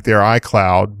something like their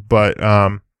iCloud, but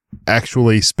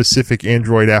actually specific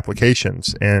Android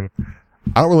applications. And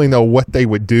I don't really know what they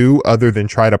would do other than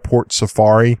try to port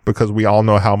Safari because we all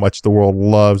know how much the world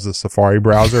loves the Safari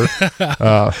browser.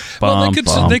 Well,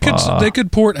 they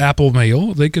could port Apple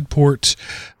Mail. They could port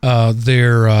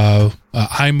their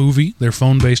iMovie, their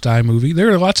phone-based iMovie.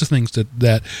 There are lots of things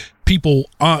that people,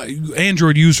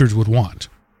 Android users, would want.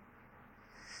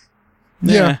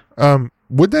 Yeah.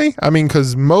 Would they? I mean,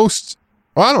 because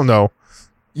I don't know.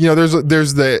 There's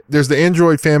the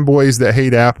Android fanboys that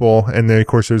hate Apple, and then of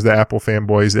course there's the Apple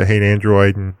fanboys that hate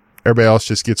Android, and everybody else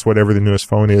just gets whatever the newest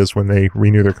phone is when they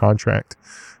renew their contract.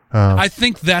 I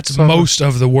think that's most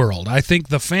of the world. I think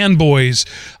the fanboys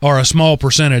are a small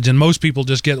percentage, and most people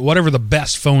just get whatever the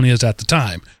best phone is at the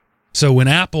time. So when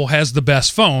Apple has the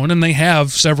best phone, and they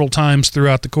have several times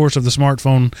throughout the course of the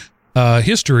smartphone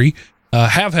history,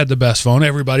 have had the best phone,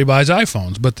 everybody buys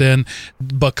iPhones. But then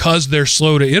because they're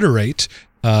slow to iterate,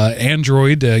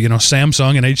 Android,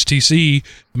 Samsung and HTC,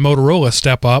 Motorola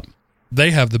step up. They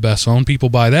have the best phone. People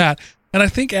buy that. And I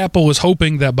think Apple is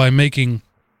hoping that by making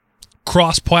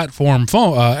cross-platform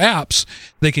phone apps,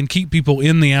 they can keep people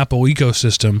in the Apple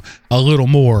ecosystem a little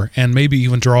more and maybe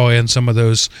even draw in some of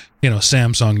those,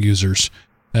 Samsung users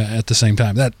at the same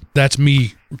time. That's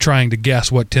me trying to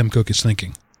guess what Tim Cook is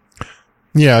thinking.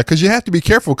 Yeah, because you have to be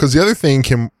careful because the other thing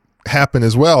can happen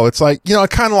as well. It's like, I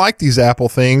kind of like these Apple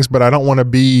things, but I don't want to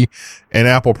be an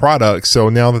Apple product. So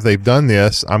now that they've done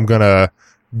this, I'm going to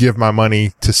give my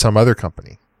money to some other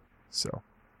company. So.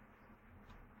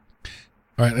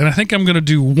 All right. And I think I'm going to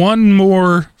do one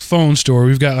more phone story.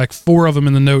 We've got like 4 of them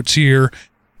in the notes here.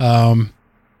 And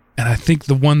I think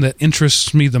the one that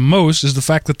interests me the most is the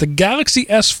fact that the Galaxy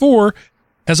S4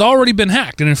 has already been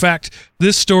hacked. And in fact,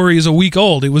 this story is a week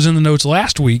old. It was in the notes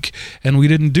last week, and we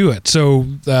didn't do it. So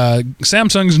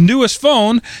Samsung's newest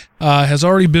phone has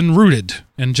already been rooted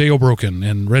and jailbroken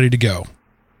and ready to go.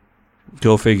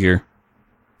 Go figure.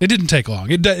 It didn't take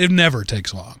long. It never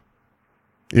takes long.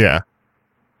 Yeah.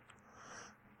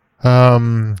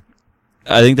 I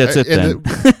think that's it then.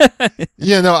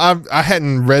 I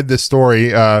hadn't read this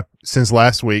story since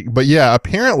last week, but yeah,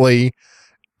 apparently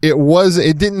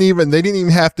they didn't even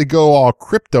have to go all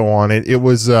crypto on it. It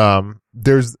was,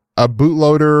 there's a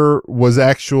bootloader was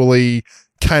actually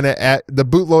the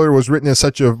bootloader was written in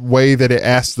such a way that it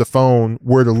asked the phone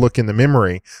where to look in the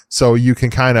memory. So you can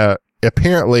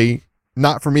apparently,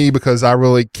 not for me because I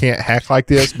really can't hack like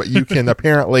this, but you can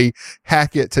apparently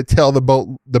hack it to tell the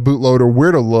bootloader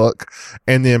where to look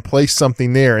and then place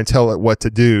something there and tell it what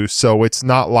to do. So it's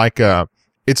not like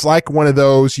it's like one of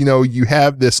those, you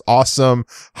have this awesome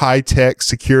high-tech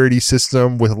security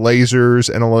system with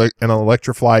lasers and an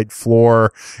electrified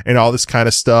floor and all this kind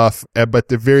of stuff. But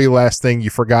the very last thing, you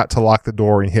forgot to lock the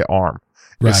door and hit arm.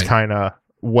 Right. It's kind of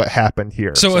what happened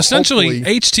here. So essentially,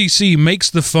 HTC makes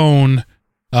the phone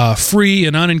free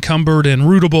and unencumbered and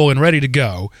rootable and ready to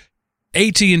go.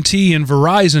 AT&T and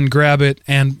Verizon grab it,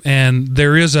 and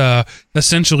there is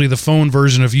essentially the phone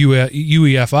version of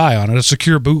UEFI on it, a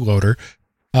secure bootloader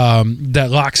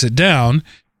that locks it down.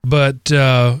 But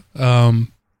the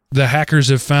hackers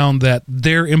have found that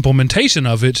their implementation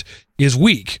of it is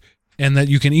weak, and that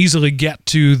you can easily get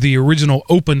to the original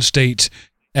open state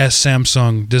as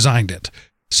Samsung designed it.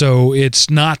 So it's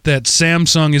not that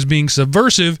Samsung is being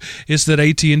subversive, it's that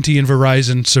AT&T and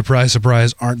Verizon, surprise,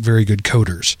 surprise, aren't very good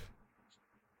coders.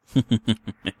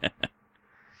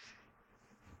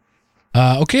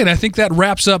 Okay, and I think that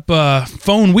wraps up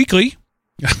Phone Weekly.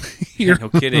 Here, no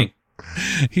kidding.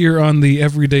 Here on the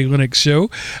Everyday Linux Show.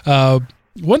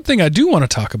 One thing I do want to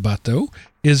talk about, though,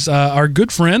 is our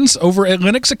good friends over at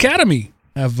Linux Academy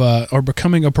are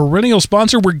becoming a perennial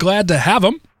sponsor. We're glad to have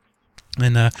them.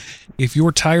 And if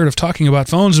you're tired of talking about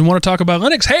phones and want to talk about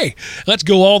Linux, hey, let's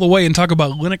go all the way and talk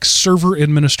about Linux server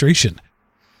administration.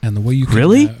 And the way you can,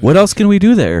 really? What else can we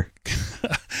do there?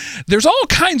 There's all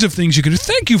kinds of things you can do.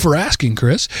 Thank you for asking,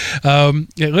 Chris. At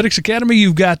Linux Academy,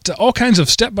 you've got all kinds of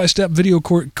step-by-step video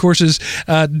courses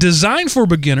designed for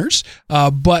beginners,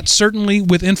 but certainly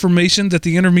with information that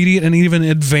the intermediate and even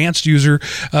advanced user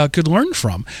could learn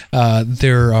from.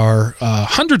 There are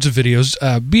hundreds of videos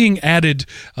being added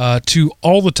to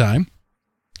all the time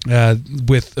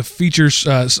with features.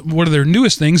 One of their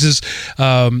newest things is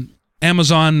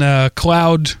Amazon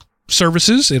Cloud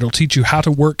Services. It'll teach you how to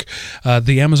work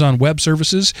the Amazon Web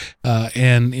Services,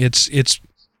 and it's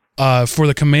for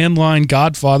the command line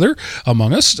godfather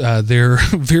among us. They're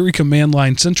very command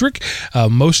line centric.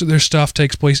 Most of their stuff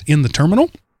takes place in the terminal,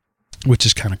 which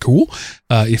is kind of cool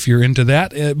if you're into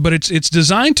that. But it's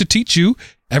designed to teach you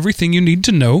everything you need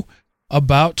to know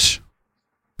about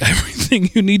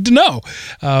everything you need to know,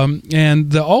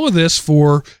 and all of this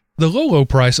for the low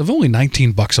price of only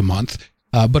 $19 a month.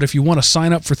 But if you want to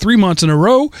sign up for 3 months in a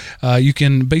row, you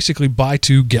can basically buy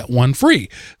 2, get 1 free.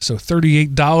 So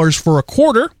 $38 for a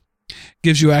quarter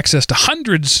gives you access to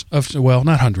hundreds of, well,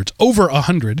 not hundreds, over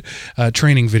 100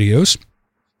 training videos,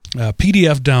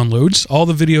 PDF downloads. All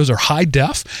the videos are high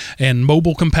def and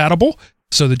mobile compatible,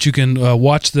 so that you can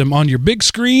watch them on your big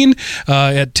screen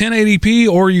at 1080p,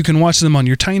 or you can watch them on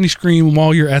your tiny screen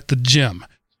while you're at the gym.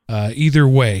 Either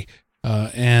way.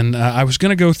 And I was going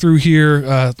to go through here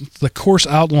the course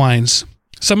outlines,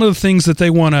 some of the things that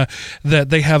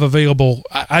they have available.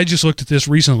 I just looked at this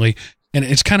recently, and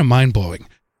it's kind of mind-blowing.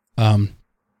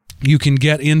 You can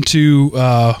get into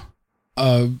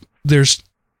there's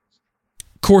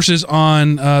courses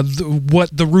on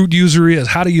what the root user is,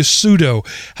 how to use sudo,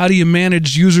 how do you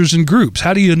manage users and groups,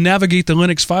 how do you navigate the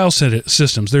Linux file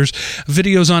systems. There's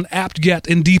videos on apt-get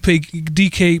and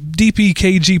DPKG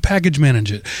package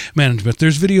management.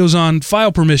 There's videos on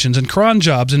file permissions and cron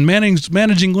jobs and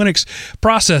managing Linux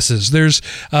processes. There's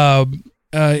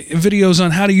videos on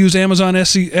how to use Amazon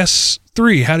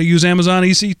S3, how to use Amazon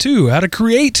EC2, how to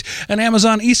create an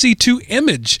Amazon EC2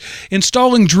 image,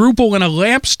 installing Drupal and a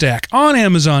LAMP stack on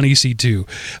Amazon EC2,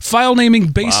 file naming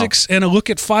basics and a look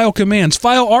at file commands,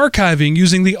 file archiving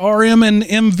using the RM and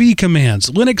MV commands,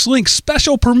 Linux links,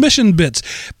 special permission bits,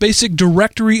 basic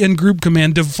directory and group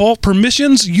command, default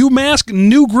permissions, umask,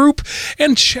 new group,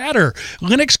 and chatter,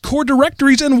 Linux core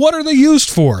directories and what are they used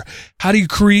for, how do you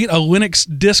create a Linux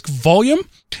disk volume,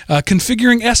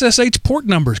 configuring SSH port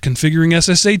numbers, configuring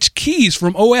SSH keys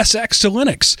from OS X to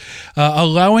Linux,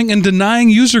 allowing and denying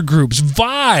user groups,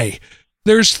 Vi.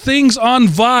 There's things on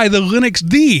Vi, the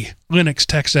Linux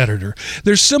text editor.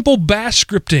 There's simple bash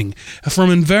scripting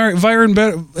from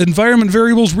environment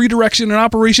variables, redirection and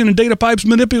operation and data pipes,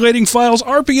 manipulating files,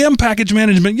 RPM package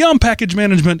management, Yum package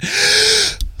management.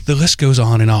 The list goes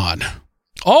on and on.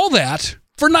 All that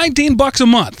for $19 a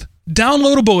month.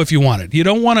 Downloadable if you want it. You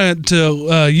don't want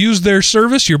to use their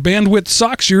service. Your bandwidth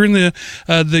sucks. You're in the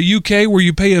UK where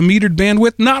you pay a metered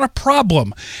bandwidth. Not a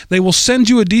problem. They will send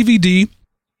you a DVD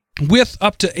with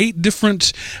up to 8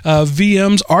 different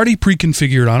VMs already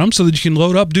pre-configured on them so that you can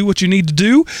load up, do what you need to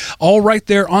do, all right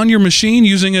there on your machine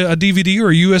using a DVD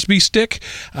or a USB stick,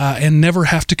 and never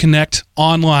have to connect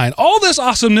online. All this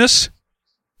awesomeness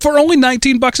for only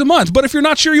 $19 a month. But if you're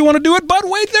not sure you want to do it, but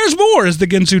wait, there's more, as the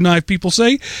Ginsu Knife people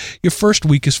say. Your first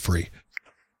week is free.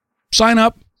 Sign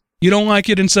up. You don't like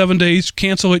it in 7 days,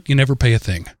 cancel it. You never pay a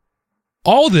thing.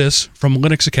 All this from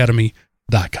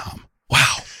linuxacademy.com.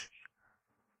 Wow.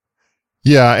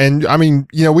 Yeah, and I mean,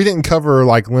 we didn't cover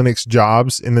like Linux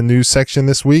jobs in the news section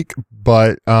this week,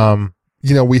 but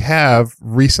we have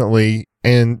recently,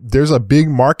 and there's a big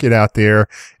market out there,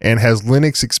 and as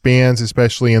Linux expands,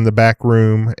 especially in the back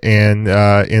room and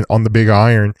on the big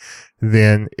iron,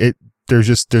 then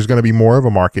there's going to be more of a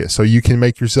market. So you can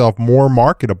make yourself more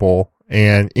marketable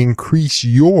and increase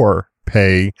your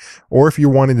pay, or if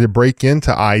you're wanting to break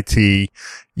into IT,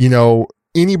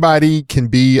 anybody can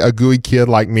be a GUI kid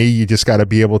like me. You just got to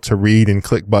be able to read and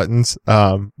click buttons.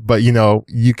 But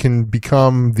you can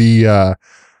become the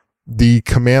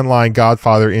command line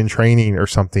godfather in training or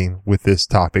something with this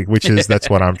topic, that's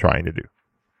what I'm trying to do.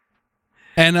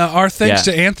 And our thanks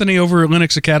to Anthony over at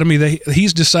Linux Academy.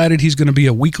 He's decided he's going to be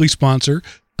a weekly sponsor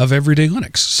of Everyday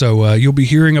Linux. So you'll be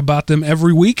hearing about them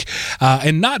every week,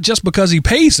 and not just because he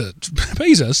pays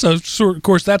us. So of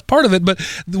course that's part of it, but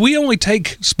we only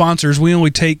take sponsors. We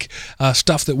only take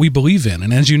stuff that we believe in.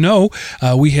 And as you know,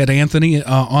 we had Anthony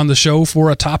on the show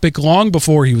for a topic long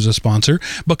before he was a sponsor,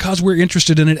 because we're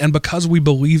interested in it and because we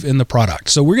believe in the product.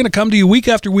 So we're going to come to you week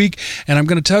after week, and I'm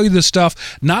going to tell you this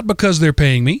stuff not because they're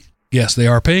paying me. Yes, they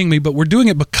are paying me, but we're doing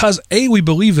it because A, we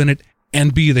believe in it,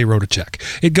 and B, they wrote a check.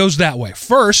 It goes that way.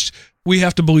 First, we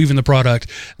have to believe in the product,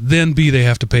 then B, they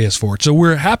have to pay us for it. So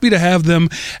we're happy to have them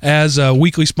as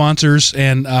weekly sponsors,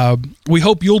 and we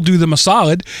hope you'll do them a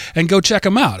solid and go check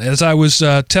them out. As I was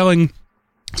telling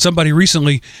somebody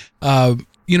recently,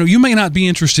 you may not be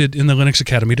interested in the Linux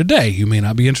Academy today. You may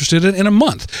not be interested in a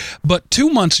month. But 2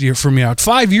 months from now,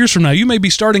 5 years from now, you may be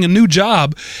starting a new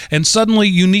job and suddenly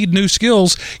you need new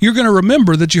skills. You're going to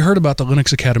remember that you heard about the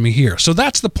Linux Academy here. So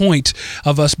that's the point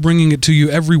of us bringing it to you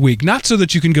every week. Not so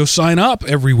that you can go sign up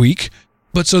every week,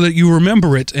 but so that you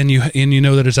remember it and you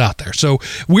know that it's out there. So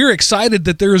we're excited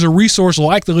that there is a resource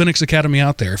like the Linux Academy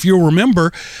out there. If you'll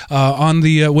remember when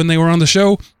they were on the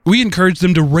show, we encouraged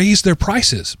them to raise their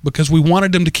prices because we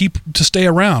wanted them to stay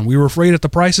around. We were afraid at the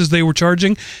prices they were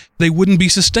charging, they wouldn't be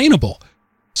sustainable.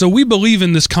 So we believe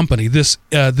in this company, this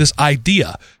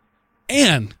idea,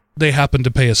 and they happen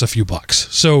to pay us a few bucks.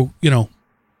 So,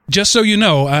 just so you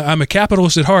know, I'm a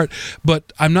capitalist at heart,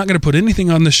 but I'm not going to put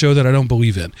anything on this show that I don't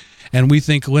believe in. And we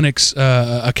think Linux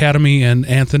Academy and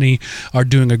Anthony are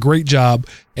doing a great job,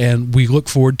 and we look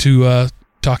forward to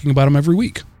talking about them every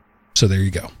week. So there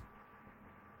you go.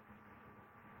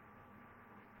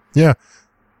 Yeah.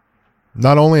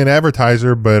 Not only an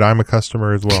advertiser, but I'm a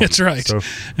customer as well. That's right. So.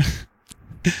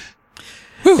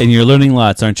 And you're learning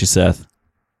lots, aren't you, Seth?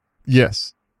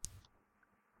 Yes.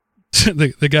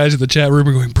 The guys in the chat room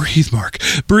are going, breathe, Mark,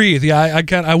 breathe. Yeah,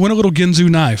 I went a little Ginzu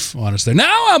knife on us there.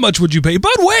 Now how much would you pay?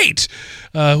 But wait,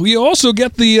 we also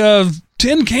get the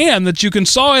tin can that you can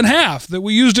saw in half that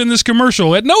we used in this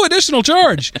commercial at no additional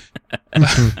charge.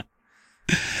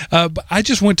 But I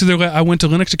just went to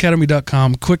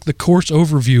linuxacademy.com, clicked the course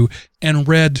overview, and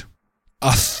read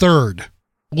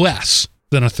less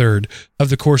than a third of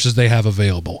the courses they have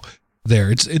available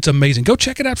there. It's amazing. Go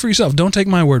check it out for yourself. Don't take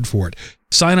my word for it.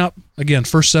 Sign up. Again,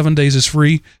 first 7 days is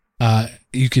free.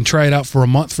 You can try it out for a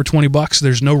month for $20.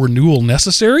 There's no renewal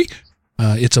necessary.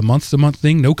 It's a month-to-month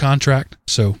thing, no contract.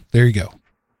 So there you go.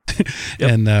 Yep.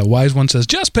 And Wise One says,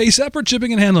 just pay separate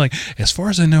shipping and handling. As far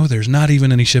as I know, there's not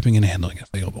even any shipping and handling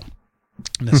available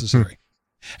necessary.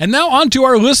 And now on to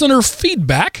our listener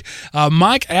feedback.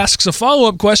 Mike asks a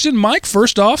follow-up question. Mike,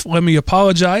 first off, let me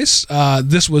apologize.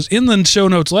 This was in the show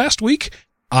notes last week.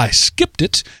 I skipped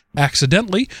it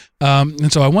accidentally,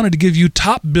 and so I wanted to give you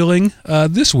top billing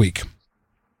this week.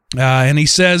 And he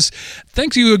says,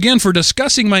 thanks you again for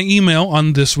discussing my email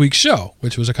on this week's show,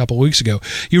 which was a couple weeks ago.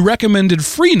 You recommended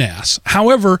FreeNAS.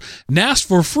 However, NAS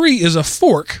for free is a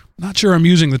fork, not sure I'm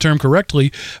using the term correctly,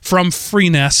 from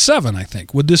FreeNAS 7, I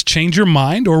think. Would this change your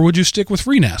mind, or would you stick with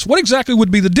FreeNAS? What exactly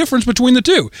would be the difference between the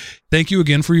two? Thank you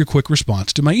again for your quick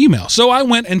response to my email. So I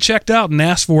went and checked out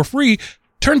NAS for free.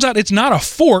 Turns out it's not a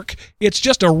fork, it's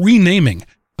just a renaming.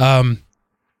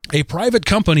 A private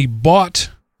company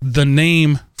bought the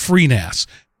name FreeNAS,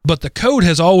 but the code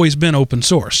has always been open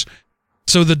source.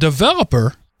 So the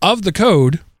developer of the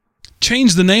code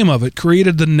changed the name of it,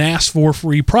 created the NAS for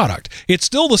free product. It's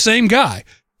still the same guy,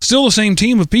 still the same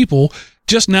team of people,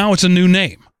 just now it's a new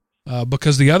name.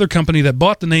 Because the other company that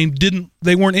bought the name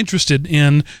they weren't interested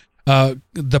in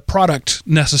the product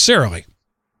necessarily.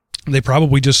 They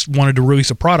probably just wanted to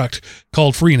release a product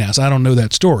called FreeNAS. I don't know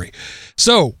that story.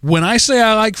 So when I say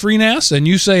I like FreeNAS and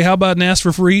you say, how about NAS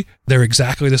for free? They're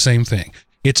exactly the same thing.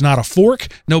 It's not a fork.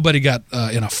 Nobody got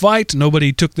in a fight.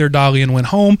 Nobody took their dolly and went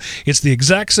home. It's the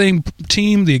exact same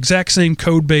team, the exact same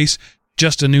code base,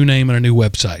 just a new name and a new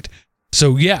website.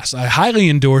 So yes, I highly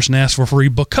endorse NAS for free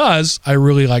because I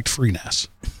really liked FreeNAS.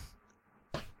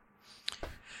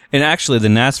 And actually, the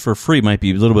NAS for free might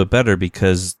be a little bit better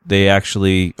because they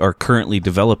actually are currently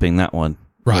developing that one.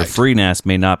 Right. Where FreeNAS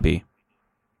may not be.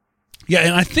 Yeah,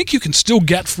 and I think you can still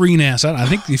get FreeNAS. I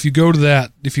think if you go to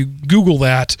that, if you Google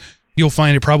that, you'll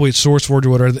find it probably at SourceForge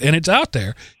or whatever, and it's out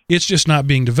there. It's just not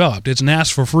being developed. It's NAS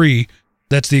for free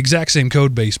That's the exact same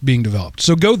code base being developed.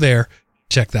 So go there,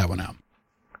 check that one out.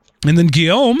 And then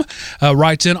Guillaume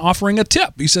writes in offering a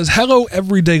tip. He says, "Hello,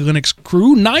 Everyday Linux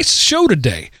crew. Nice show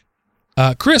today.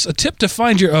 Chris, Chris's tip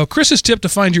to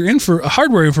find your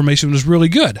hardware information was really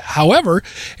good. However,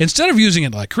 instead of using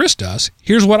it like Chris does,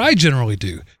 here's what I generally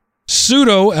do.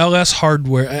 Sudo lshw-html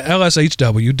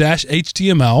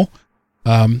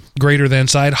greater than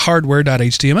side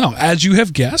hardware.html. As you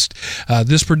have guessed,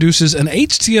 this produces an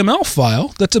HTML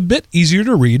file that's a bit easier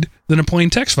to read than a plain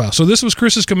text file." So this was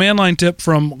Chris's command line tip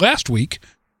from last week,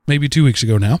 maybe 2 weeks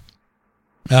ago now.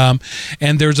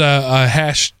 And there's a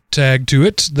hashtag to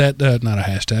it that, not a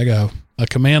hashtag, a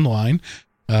command line.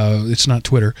 It's not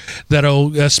Twitter,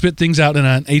 that'll spit things out in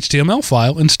an HTML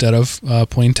file instead of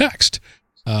plain text.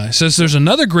 It says there's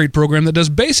another great program that does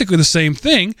basically the same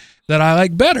thing that I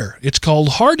like better. It's called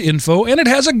HardInfo, and it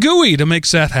has a GUI to make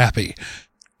Seth happy.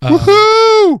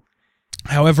 Woohoo!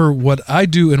 However, what I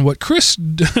do and what Chris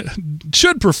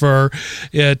should prefer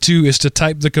is to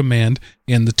type the command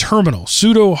in the terminal.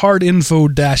 Sudo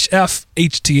hardinfo-f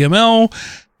HTML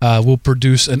will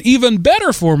produce an even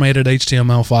better formatted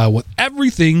HTML file with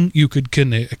everything you could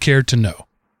care to know.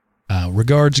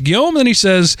 Regards, Guillaume. And he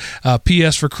says,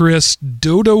 P.S. for Chris,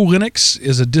 Dodo Linux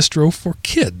is a distro for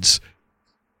kids.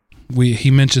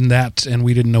 He mentioned that, and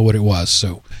we didn't know what it was,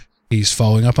 so he's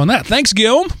following up on that. Thanks,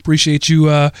 Guillaume. Appreciate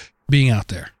you being out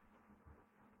there.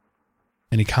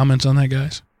 Any comments on that,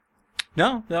 guys?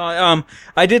 No.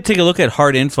 I did take a look at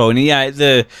HardInfo, and yeah,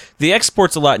 the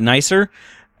export's a lot nicer.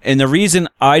 And the reason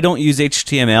I don't use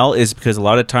HTML is because a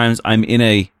lot of times I'm in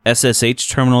a SSH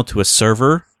terminal to a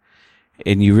server,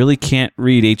 and you really can't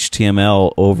read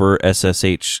HTML over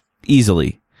SSH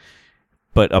easily.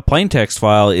 But a plain text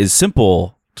file is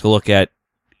simple to look at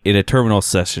in a terminal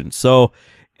session. So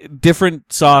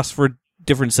different sauce for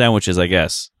different sandwiches, I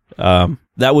guess.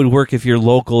 That would work if you're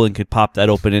local and could pop that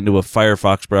open into a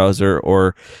Firefox browser,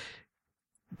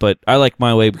 but I like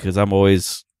my way because I'm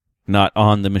always not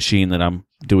on the machine that I'm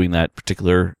doing that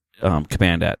particular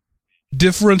command at.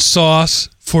 Different sauce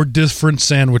for different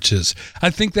sandwiches. I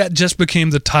think that just became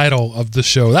the title of the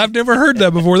show. I've never heard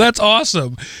that before. That's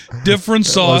awesome. Different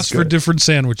sauce for different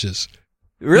sandwiches.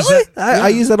 Really? I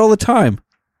use that all the time.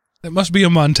 It must be a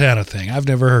Montana thing. I've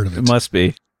never heard of it. It must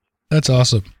be. That's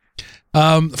awesome.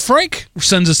 Frank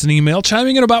sends us an email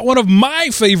chiming in about one of my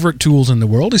favorite tools in the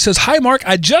world. He says, "Hi, Mark.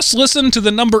 I just listened to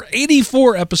the number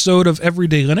 84 episode of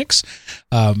Everyday Linux."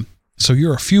 So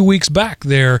you're a few weeks back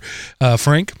there,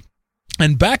 Frank.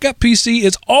 And Backup PC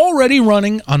is already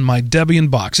running on my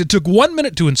Debian box. It took 1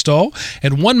 minute to install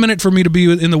and 1 minute for me to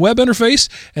be in the web interface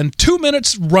and 2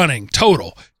 minutes running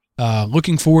total.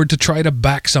 Looking forward to try to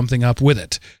back something up with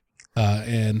it.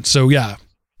 And so, yeah,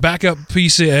 Backup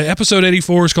PC, episode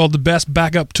 84 is called The Best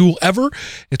Backup Tool Ever.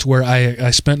 It's where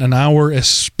I spent an hour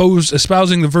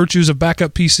espousing the virtues of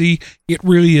Backup PC. It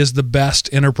really is the best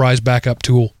enterprise backup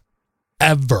tool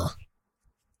ever.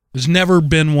 There's never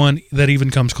been one that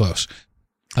even comes close.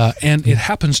 And it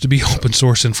happens to be open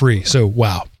source and free. So,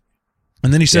 wow.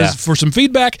 And then he says, for some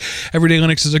feedback, Everyday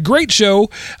Linux is a great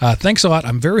show. Thanks a lot.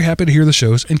 I'm very happy to hear the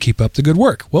shows and keep up the good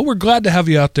work. Well, we're glad to have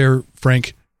you out there,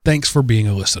 Frank. Thanks for being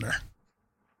a listener.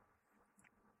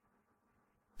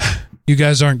 You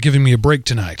guys aren't giving me a break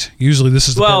tonight. Usually this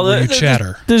is the part where you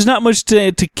chatter. There's not much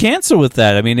to cancel with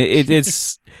that. I mean,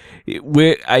 it's...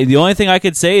 the only thing I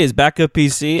could say is Backup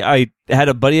PC. I had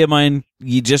a buddy of mine,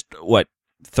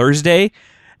 Thursday,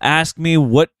 asked me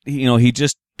he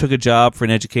just took a job for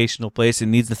an educational place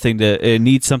and needs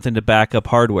something to back up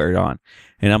hardware on.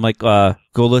 And I'm like, go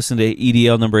listen to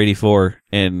EDL number 84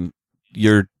 and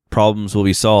your problems will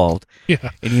be solved.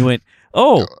 Yeah. And he went,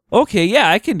 oh, okay, yeah,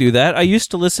 I can do that. I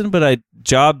used to listen, but I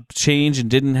job changed and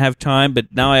didn't have time, but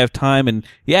now I have time, and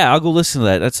yeah, I'll go listen to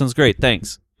that. That sounds great.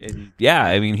 Thanks. And yeah,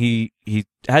 I mean, he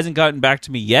hasn't gotten back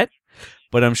to me yet,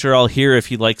 but I'm sure I'll hear if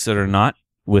he likes it or not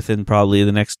within probably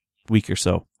the next week or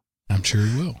so. I'm sure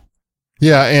he will.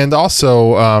 Yeah, and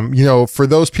also, for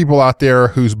those people out there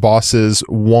whose bosses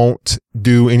won't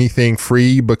do anything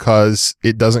free because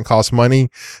it doesn't cost money,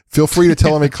 feel free to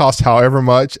tell them it costs however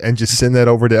much and just send that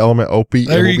over to Element OP, and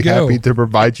we'll be happy to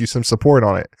provide you some support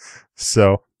on it.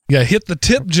 So, yeah, hit the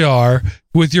tip jar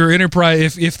with your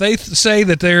enterprise. If they say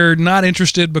that they're not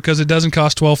interested because it doesn't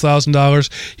cost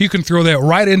 $12,000, you can throw that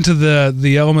right into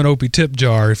the Element OP tip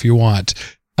jar if you want.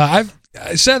 I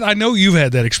said, I know you've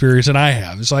had that experience, and I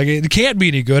have. It's like, it can't be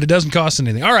any good. It doesn't cost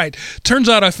anything. All right. Turns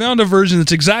out I found a version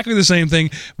that's exactly the same thing,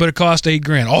 but it cost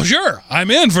 $8,000. Oh, sure.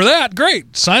 I'm in for that.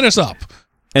 Great. Sign us up.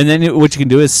 And then what you can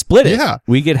do is split it. Yeah.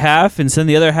 We get half and send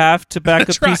the other half to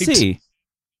Backup PC.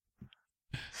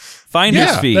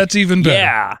 Finder's fee. That's even better.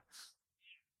 Yeah.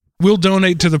 we'll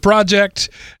donate to the project,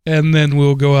 and then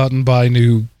we'll go out and buy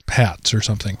new hats or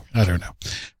something. I don't know.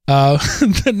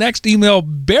 The next email,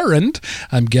 Berend,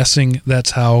 I'm guessing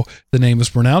that's how the name is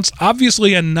pronounced,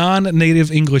 obviously a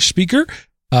non-native English speaker,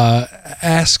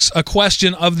 asks a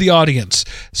question of the audience.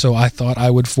 So I thought I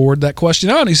would forward that question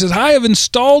on. He says, "Hi, I've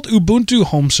installed Ubuntu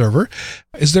Home Server.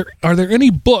 Are there any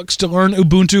books to learn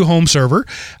Ubuntu Home Server?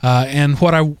 And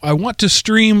what I want to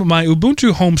stream my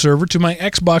Ubuntu Home Server to my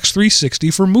Xbox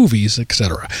 360 for movies,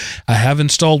 etc. I have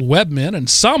installed Webmin and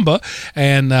Samba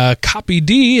and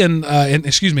CopyD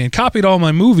and copied all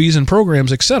my movies and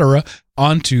programs, etc.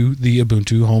 onto the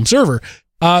Ubuntu Home Server."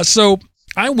 So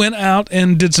I went out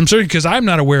and did some searching because I'm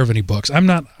not aware of any books. I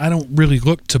don't really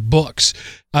look to books.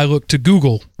 I look to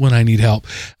Google when I need help.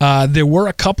 There were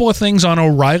a couple of things on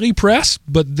O'Reilly Press,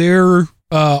 but they're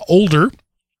older.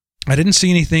 I didn't see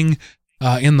anything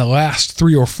in the last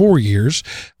 3 or 4 years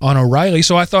on O'Reilly,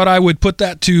 so I thought I would put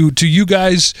that to you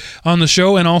guys on the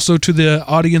show and also to the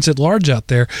audience at large out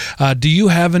there. Do you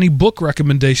have any book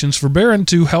recommendations for Berend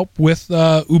to help with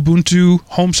Ubuntu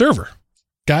Home Server?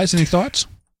 Guys, any thoughts?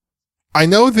 I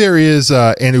know there is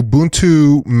an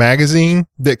Ubuntu magazine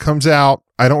that comes out.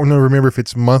 I don't remember if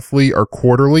it's monthly or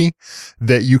quarterly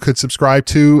that you could subscribe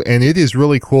to, and it is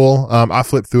really cool. I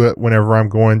flip through it whenever I'm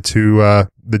going to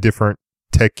the different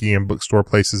techie and bookstore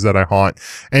places that I haunt,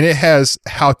 and it has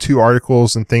how-to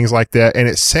articles and things like that, and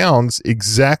it sounds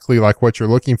exactly like what you're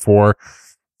looking for.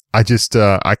 I'm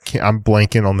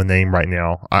blanking on the name right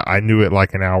now. I knew it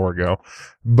like an hour ago.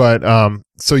 But,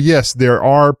 so yes, there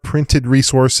are printed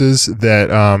resources that,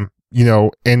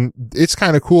 and it's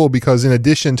kind of cool because in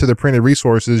addition to the printed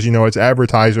resources, it's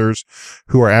advertisers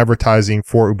who are advertising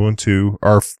for Ubuntu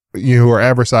or, who are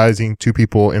advertising to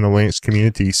people in the Linux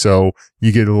community. So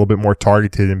you get a little bit more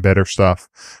targeted and better stuff.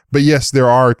 But yes, there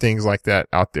are things like that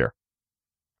out there.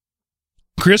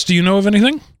 Chris, do you know of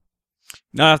anything?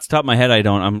 No, off the top of my head, I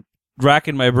don't. I'm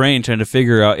racking my brain trying to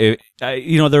figure out. I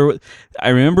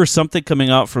remember something coming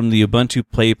out from the Ubuntu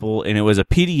Playpool, and it was a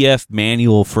PDF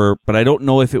manual but I don't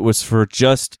know if it was for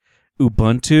just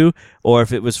Ubuntu or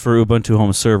if it was for Ubuntu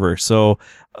Home Server. So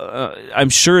I'm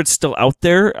sure it's still out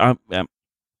there. I'm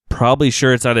probably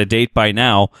sure it's out of date by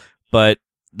now, but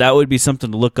that would be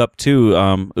something to look up too.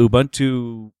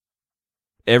 Ubuntu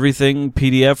everything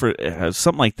PDF or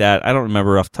something like that. I don't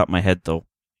remember off the top of my head though.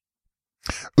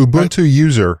 Ubuntu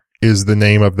User is the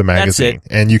name of the magazine,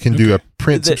 and you can do a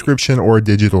print subscription or a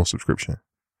digital subscription.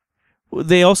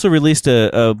 They also released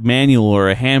a manual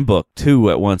or a handbook too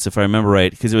at once, if I remember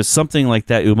right, because it was something like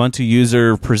that. Ubuntu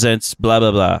User presents blah blah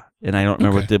blah, and I don't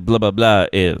remember what the blah blah blah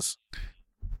is.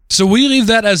 So we leave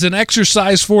that as an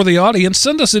exercise for the audience.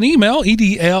 Send us an email,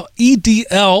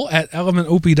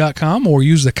 edl@elementop.com, or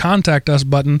use the Contact Us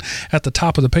button at the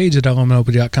top of the page at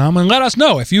elementop.com, and let us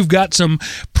know if you've got some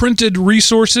printed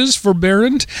resources for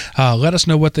Berend. Let us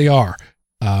know what they are.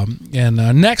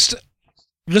 Next,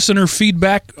 listener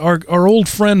feedback, our old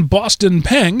friend Boston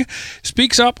Peng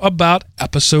speaks up about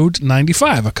episode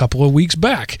 95 a couple of weeks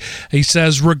back. He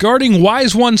says, regarding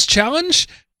Wise One's challenge,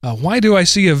 why do I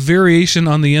see a variation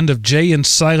on the end of Jay and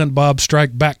Silent Bob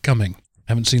Strike Back coming?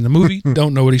 Haven't seen the movie,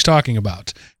 don't know what he's talking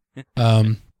about.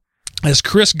 Has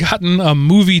Chris gotten a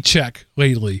movie check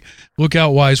lately? Look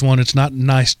out, Wise One, it's not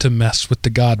nice to mess with the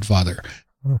Godfather.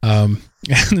 And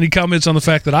then he comments on the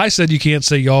fact that I said you can't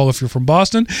say y'all if you're from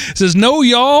Boston. He says, no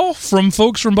y'all from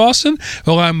folks from Boston?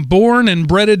 Well, I'm born and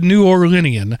bred New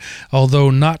Orleanian,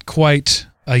 although not quite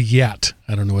a yet.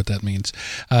 I don't know what that means.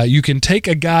 You can take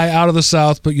a guy out of the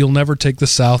South, but you'll never take the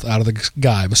South out of the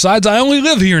guy. Besides, I only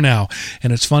live here now.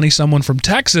 And it's funny someone from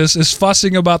Texas is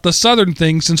fussing about the Southern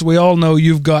thing, since we all know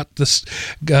you've got the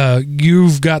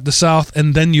South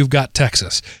and then you've got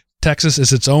Texas. Texas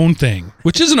is its own thing,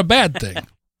 which isn't a bad thing.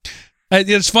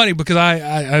 It's funny because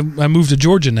I moved to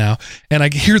Georgia now, and I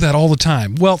hear that all the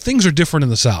time. Well, things are different in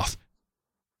the South.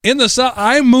 In the South,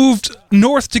 I moved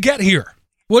north to get here.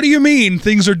 What do you mean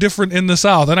things are different in the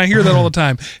South? And I hear that all the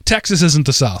time. Texas isn't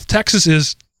the South. Texas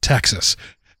is Texas.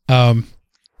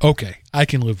 Okay, I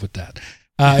can live with that.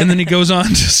 And then he goes on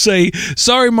to say,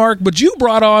 sorry, Mark, but you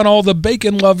brought on all the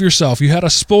bacon love yourself. You had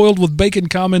us spoiled with bacon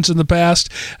comments in the past,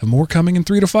 and more coming in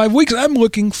 3 to 5 weeks. I'm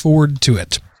looking forward to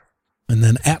it. And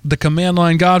then at the Command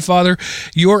Line Godfather,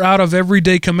 you're out of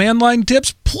everyday command line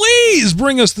tips. Please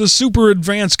bring us the super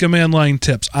advanced command line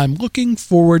tips. I'm looking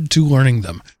forward to learning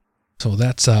them. So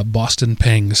that's Boston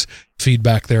Peng's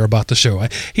feedback there about the show.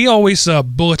 He always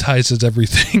bulletizes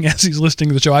everything as he's listening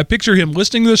to the show. I picture him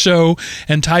listening to the show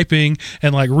and typing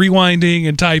and like rewinding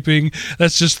and typing.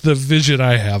 That's just the vision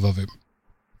I have of him.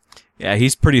 Yeah,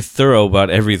 he's pretty thorough about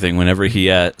everything whenever he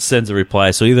sends a reply.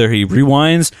 So either he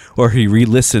rewinds or he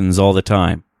re-listens all the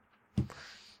time.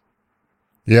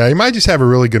 Yeah, he might just have a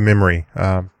really good memory.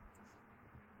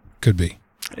 Could be.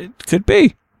 It could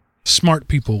be. Smart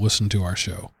people listen to our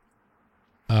show.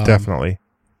 Definitely.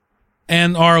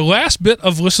 And our last bit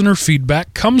of listener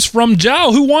feedback comes from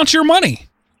Jow, who wants your money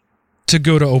to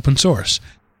go to open source.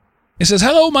 He says,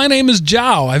 "Hello, my name is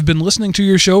Jow. I've been listening to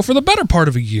your show for the better part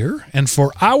of a year, and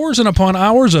for hours and upon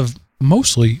hours of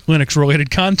mostly Linux-related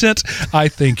content, I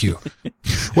thank you."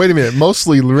 Wait a minute,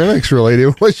 mostly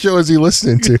Linux-related? What show is he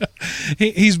listening to?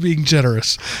 He's being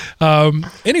generous.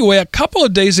 Anyway, a couple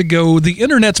of days ago, the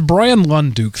Internet's Brian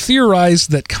Lunduke theorized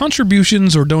that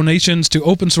contributions or donations to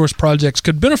open-source projects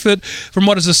could benefit from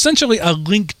what is essentially a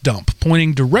link dump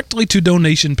pointing directly to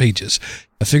donation pages.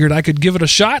 I figured I could give it a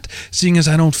shot, seeing as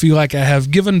I don't feel like I have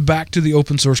given back to the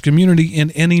open source community in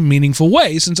any meaningful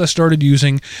way since I started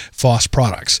using FOSS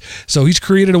products. So he's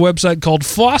created a website called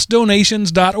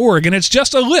fossdonations.org, and it's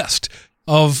just a list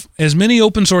of as many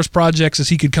open source projects as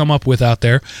he could come up with out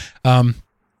there.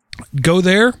 Go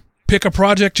there, pick a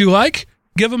project you like,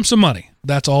 give him some money.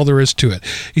 That's all there is to it.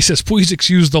 He says, please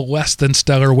excuse the less than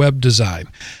stellar web design.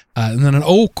 And then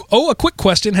a quick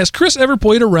question. Has Chris ever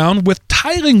played around with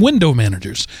tiling window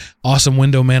managers? Awesome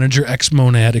Window Manager,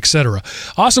 Xmonad, etc.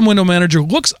 Awesome Window Manager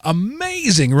looks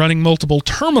amazing running multiple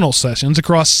terminal sessions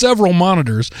across several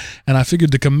monitors, and I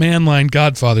figured the command line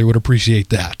godfather would appreciate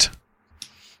that.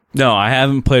 No, I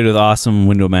haven't played with Awesome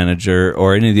Window Manager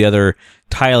or any of the other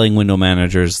tiling window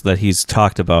managers that he's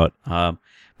talked about.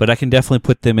 But I can definitely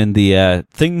put them in the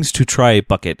things to try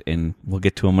bucket, and we'll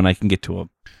get to them when I can get to them.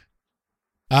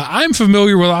 I'm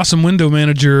familiar with Awesome Window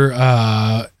Manager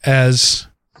as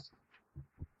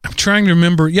I'm trying to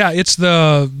remember. Yeah, it's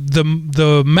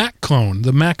the Mac clone,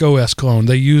 the Mac OS clone.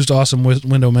 They used Awesome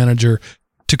Window Manager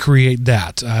to create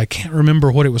that. I can't remember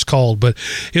what it was called, but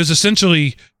it was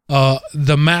essentially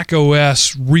the Mac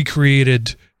OS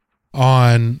recreated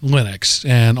on Linux,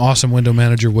 and Awesome Window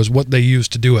Manager was what they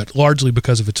used to do it, largely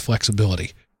because of its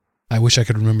flexibility. I wish I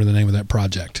could remember the name of that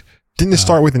project. Didn't it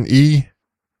start with an E?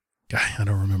 I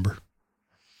don't remember.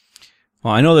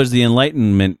 Well, I know there's the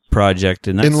Enlightenment project,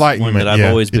 and that's one that I've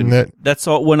always been. That's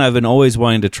one I've been always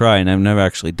wanting to try, and I've never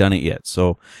actually done it yet.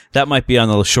 So that might be on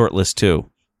the short list too.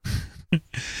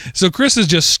 So Chris is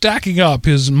just stacking up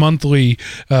his monthly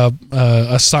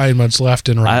assignments left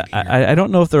and right. I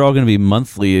don't know if they're all going to be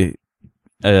monthly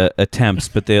attempts,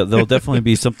 but they'll definitely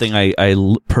be something I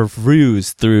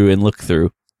peruse through and look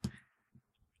through.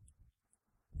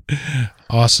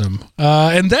 Awesome.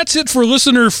 And that's it for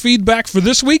listener feedback for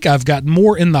this week. I've got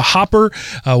more in the hopper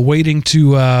waiting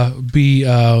to be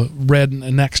read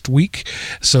next week.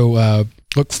 So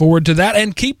look forward to that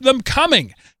and keep them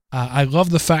coming. I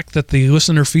love the fact that the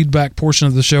listener feedback portion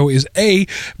of the show is A,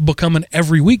 become an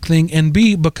every week thing, and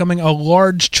B, becoming a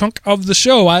large chunk of the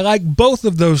show. I like both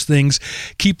of those things.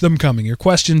 Keep them coming. Your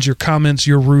questions, your comments,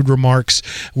 your rude remarks,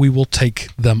 we will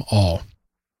take them all.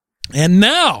 And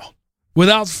now,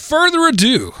 without further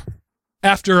ado,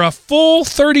 after a full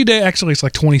 30-day, actually it's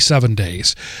like 27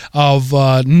 days, of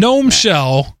GNOME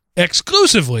Shell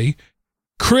exclusively,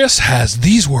 Chris has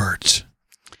these words.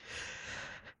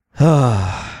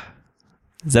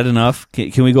 Is that enough?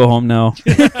 Can we go home now?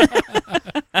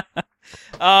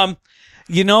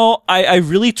 I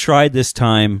really tried this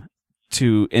time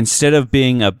to, instead of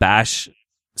being a bash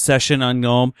session on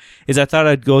GNOME, is I thought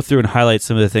I'd go through and highlight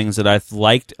some of the things that I've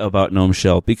liked about GNOME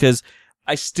Shell, because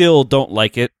I still don't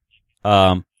like it.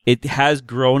 It has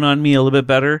grown on me a little bit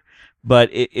better, but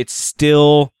it's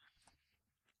still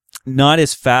not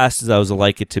as fast as I would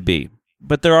like it to be.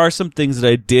 But there are some things that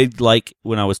I did like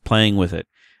when I was playing with it.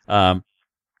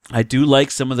 I do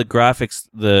like some of the graphics,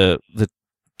 the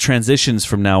transitions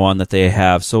from now on that they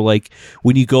have. So like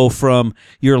when you go from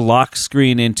your lock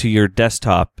screen into your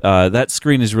desktop, that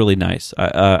screen is really nice.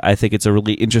 I think it's a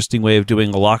really interesting way of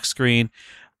doing a lock screen.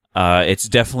 It's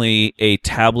definitely a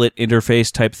tablet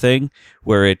interface type thing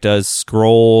where it does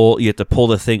scroll. You have to pull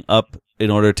the thing up in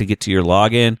order to get to your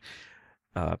login.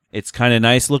 It's kind of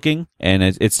nice looking, and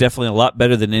it's definitely a lot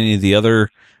better than any of the other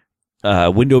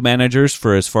window managers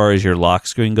for as far as your lock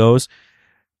screen goes.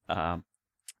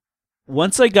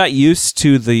 Once I got used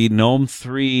to the GNOME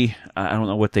 3, I don't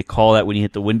know what they call that when you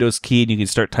hit the Windows key and you can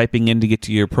start typing in to get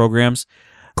to your programs.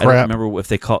 Crap. I don't remember if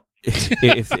they call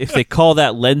if they call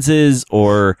that lenses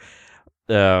or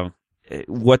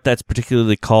what that's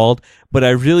particularly called. But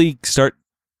I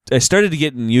started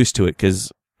getting used to it,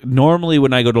 because normally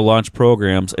when I go to launch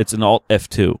programs, it's an Alt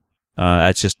F2.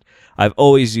 That's just I've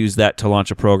always used that to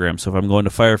launch a program. So if I'm going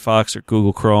to Firefox or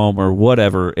Google Chrome or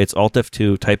whatever, it's Alt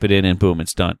F2, type it in, and boom,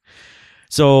 it's done.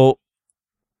 So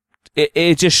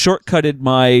it just shortcutted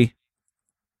my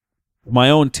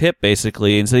own tip,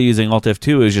 basically. Instead of using Alt F2,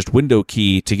 it was just window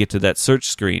key to get to that search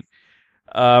screen.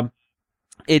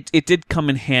 It did come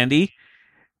in handy.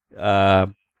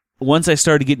 Once I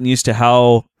started getting used to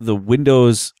how the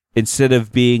windows, instead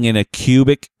of being in a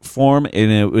cubic form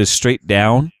and it was straight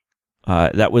down,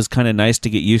 that was kind of nice to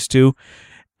get used to.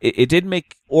 It did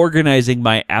make organizing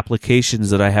my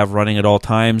applications that I have running at all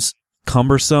times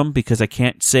cumbersome, because I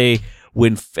can't say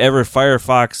whenever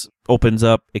Firefox opens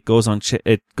up, it goes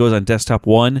on desktop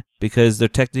 1, because there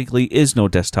technically is no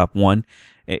desktop 1,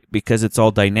 because it's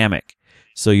all dynamic.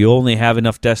 So you only have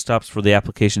enough desktops for the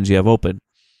applications you have open.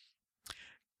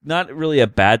 Not really a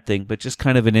bad thing, but just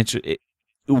kind of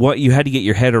what you had to get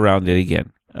your head around it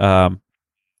again.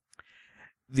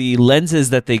 The lenses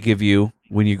that they give you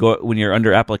when you're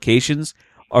under applications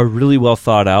are really well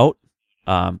thought out.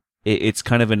 It's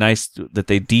kind of a nice that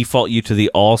they default you to the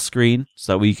all screen,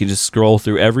 so that way you can just scroll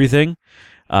through everything.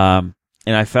 And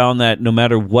I found that no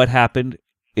matter what happened,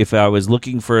 if I was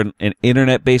looking for an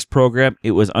internet-based program,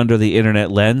 it was under the internet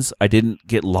lens. I didn't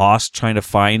get lost trying to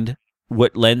find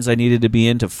what lens I needed to be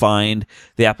in to find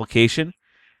the application.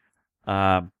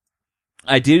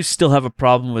 I do still have a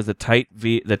problem with the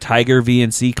Tiger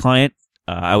VNC client.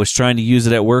 I was trying to use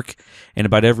it at work, and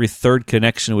about every third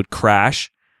connection would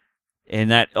crash. And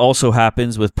that also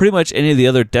happens with pretty much any of the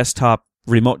other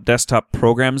remote desktop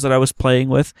programs that I was playing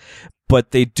with.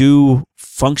 But they do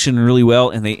function really well,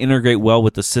 and they integrate well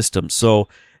with the system. So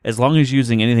as long as you're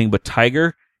using anything but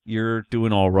Tiger, you're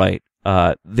doing all right.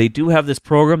 They do have this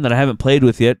program that I haven't played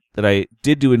with yet, that I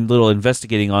did do a little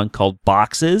investigating on, called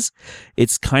Boxes.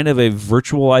 It's kind of a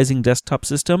virtualizing desktop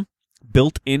system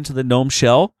built into the GNOME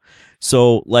shell.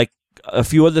 So like a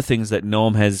few other things that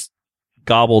GNOME has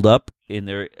gobbled up in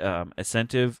their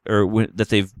Ascentive, or that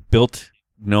they've built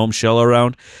GNOME shell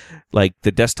around, like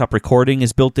the desktop recording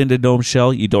is built into GNOME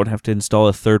shell. You don't have to install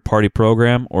a third-party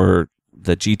program, or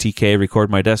the GTK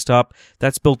Record My Desktop.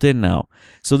 That's built in now.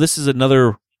 So this is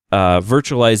another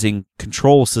virtualizing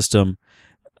control system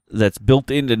that's built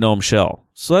into GNOME shell.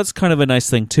 So that's kind of a nice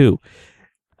thing too.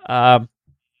 I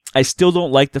still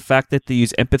don't like the fact that they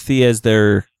use Empathy as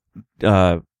their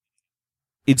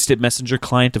instant messenger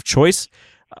client of choice.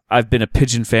 I've been a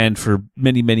Pigeon fan for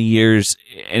many, many years,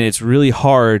 and it's really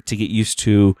hard to get used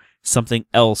to something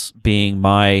else being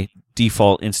my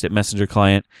default instant messenger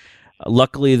client.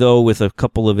 Luckily, though, with a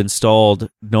couple of installed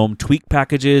GNOME tweak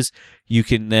packages, you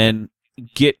can then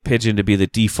get Pigeon to be the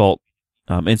default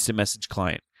instant message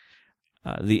client.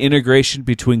 The integration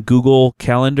between Google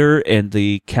Calendar and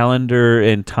the calendar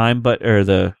and time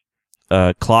the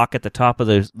clock at the top of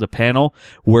the panel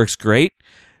works great.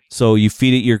 So you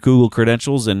feed it your Google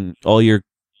credentials, and all your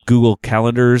Google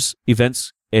Calendars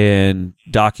events and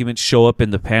documents show up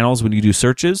in the panels when you do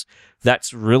searches.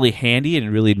 That's really handy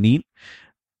and really neat.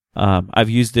 I've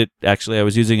used it, actually, I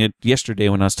was using it yesterday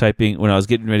when I was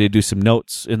getting ready to do some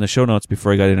notes in the show notes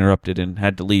before I got interrupted and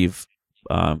had to leave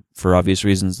for obvious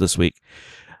reasons this week.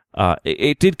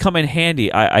 It did come in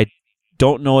handy. I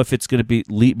don't know if it's going to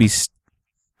be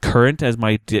current as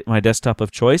my desktop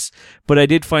of choice, but I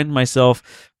did find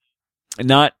myself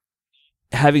not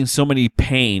having so many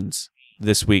pains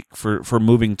this week for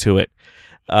moving to it.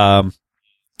 And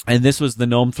this was the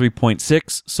GNOME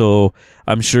 3.6, so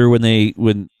I'm sure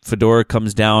when Fedora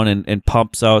comes down and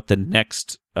pumps out the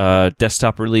next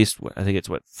desktop release, I think it's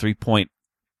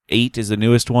 3.8 is the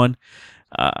newest one.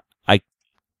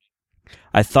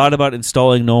 I thought about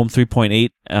installing GNOME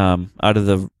 3.8 out of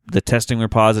the testing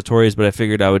repositories, but I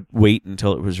figured I would wait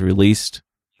until it was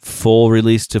full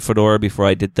release to Fedora before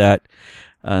I did that.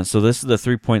 So this is the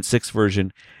 3.6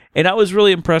 version, and I was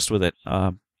really impressed with it.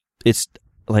 It's,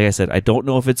 like I said, I don't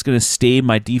know if it's going to stay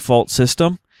my default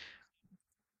system,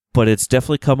 but it's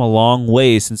definitely come a long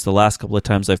way since the last couple of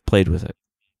times I've played with it.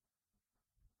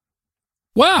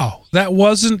 Wow, that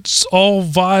wasn't all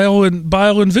bile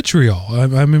and vitriol.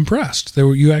 I'm impressed.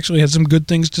 You actually had some good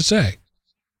things to say.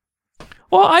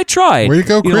 Well, I tried. Way to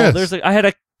go, Chris.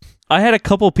 I had a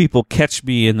couple people catch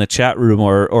me in the chat room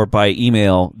or by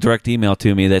email, direct email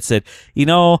to me that said,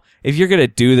 if you're going to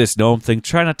do this GNOME thing,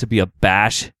 try not to be a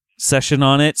bash session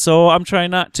on it. So I'm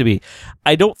trying not to be.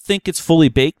 I don't think it's fully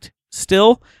baked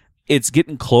still. It's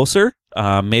getting closer.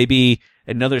 Maybe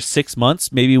another 6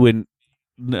 months, maybe when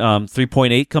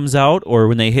 3.8 comes out, or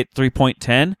when they hit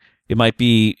 3.10, it might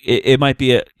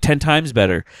be 10 times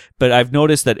better. But I've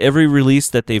noticed that every release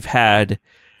that they've had,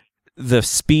 the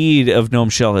speed of GNOME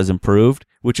Shell has improved,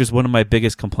 which is one of my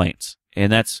biggest complaints.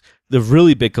 And that's the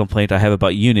really big complaint I have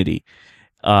about Unity.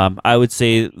 I would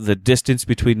say the distance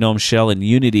between GNOME Shell and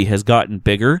Unity has gotten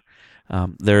bigger.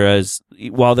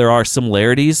 While there are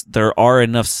similarities, there are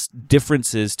enough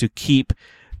differences to keep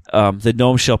the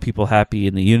GNOME Shell people happy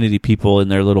and the Unity people in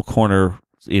their little corner,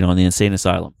 in the insane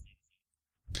asylum.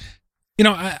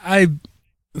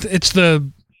 It's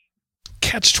the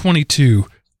catch-22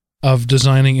 of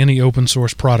designing any open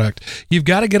source product. You've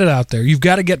got to get it out there. You've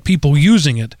got to get people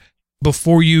using it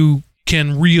before you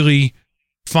can really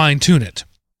fine-tune it.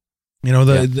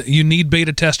 You need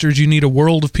beta testers. You need a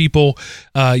world of people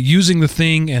using the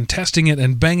thing and testing it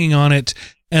and banging on it,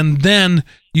 and then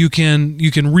you can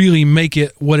really make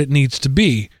it what it needs to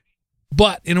be.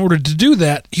 But in order to do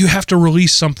that, you have to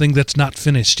release something that's not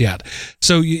finished yet.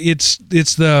 So it's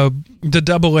the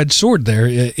double-edged sword there.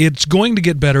 It's going to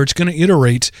get better. It's going to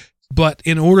iterate. But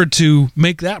in order to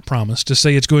make that promise, to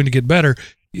say it's going to get better,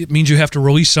 it means you have to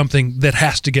release something that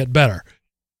has to get better.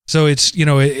 So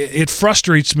it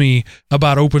frustrates me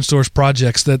about open source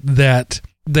projects that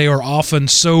they are often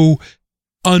so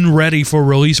unready for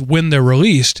release when they're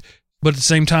released, but at the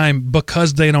same time,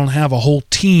 because they don't have a whole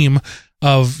team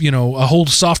of, a whole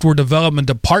software development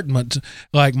department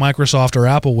like Microsoft or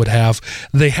Apple would have,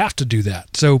 they have to do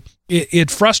that. So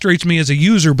it frustrates me as a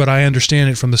user, but I understand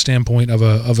it from the standpoint of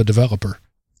a developer.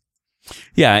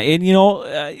 Yeah, and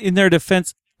in their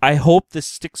defense, I hope this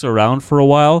sticks around for a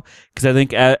while, because I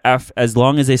think as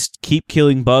long as they keep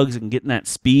killing bugs and getting that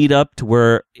speed up to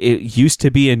where it used to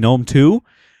be in GNOME 2,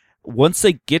 once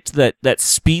they get to that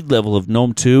speed level of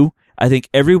GNOME 2, I think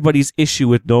everybody's issue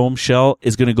with GNOME Shell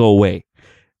is going to go away.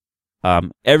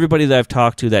 Everybody that I've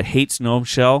talked to that hates GNOME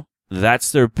Shell,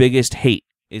 that's their biggest hate,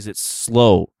 is it's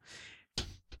slow.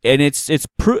 And it's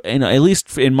at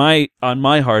least on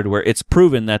my hardware, it's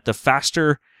proven that the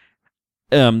faster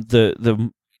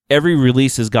every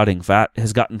release has gotten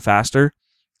faster.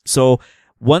 So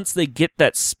once they get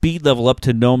that speed level up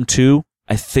to GNOME 2,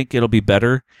 I think it'll be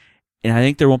better, and I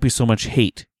think there won't be so much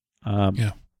hate.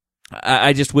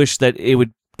 I just wish that it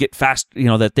would get fast,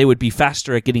 that they would be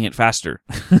faster at getting it faster.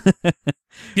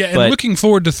 Yeah, and looking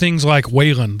forward to things like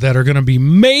Wayland that are going to be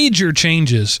major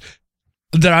changes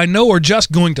that I know are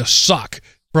just going to suck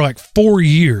for like 4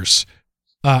 years.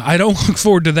 I don't look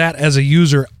forward to that as a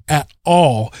user at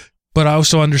all, but I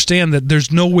also understand that there's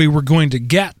no way we're going to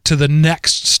get to the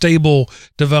next stable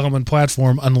development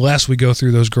platform unless we go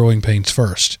through those growing pains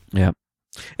first. Yeah.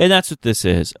 And that's what this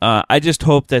is. I just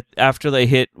hope that after they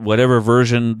hit whatever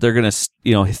version they're going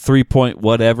to, 3 point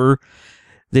whatever,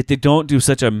 that they don't do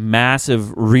such a massive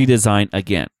redesign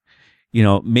again.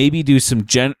 Maybe do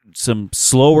some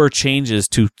slower changes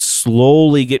to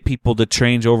slowly get people to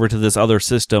change over to this other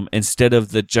system instead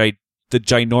of the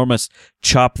ginormous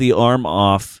chop the arm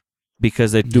off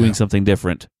because they're doing something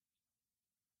different.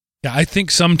 Yeah, I think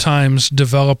sometimes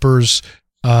developers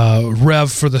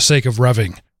rev for the sake of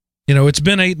revving. It's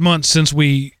been 8 months since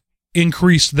we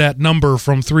increased that number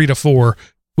from 3 to 4.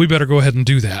 We better go ahead and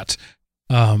do that.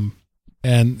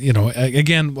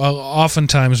 Again,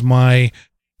 oftentimes my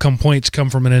complaints come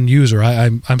from an end user.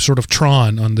 I'm sort of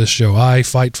Tron on this show. I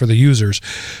fight for the users.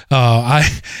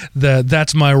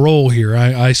 That's my role here.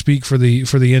 I speak for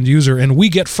the end user, and we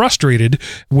get frustrated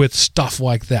with stuff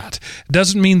like that. It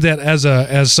doesn't mean that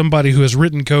as somebody who has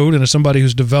written code and as somebody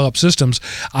who's developed systems,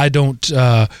 I don't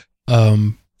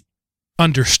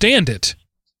understand it,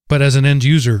 but as an end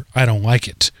user, I don't like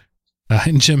it.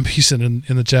 And Jim Beeson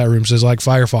in the chat room says, like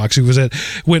Firefox, who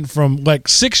went from like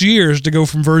 6 years to go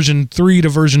from version 3 to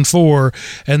version 4,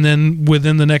 and then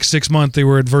within the next 6 months they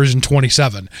were at version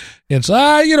 27. And so,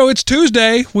 it's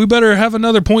Tuesday, we better have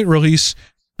another point release.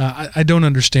 I don't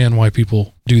understand why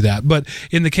people do that. But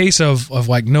in the case of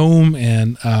like GNOME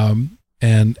and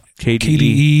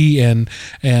KDE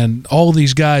and all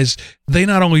these guys, they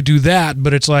not only do that,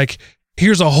 but it's like,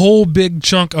 here's a whole big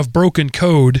chunk of broken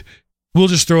code. We'll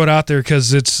just throw it out there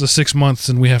because it's 6 months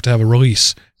and we have to have a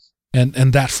release. And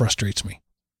that frustrates me.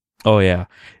 Oh, yeah.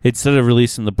 Instead of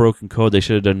releasing the broken code, they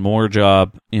should have done more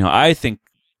job. I think,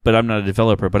 but I'm not a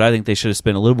developer, but I think they should have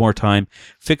spent a little more time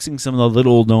fixing some of the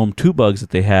little GNOME 2 bugs that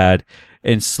they had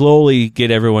and slowly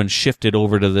get everyone shifted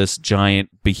over to this giant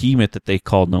behemoth that they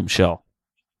call GNOME Shell.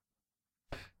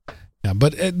 Yeah,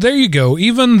 but there you go.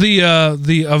 Even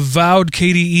the avowed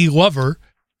KDE lover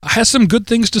has some good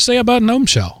things to say about GNOME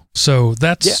Shell. So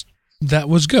that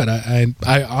was good.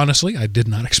 I honestly, I did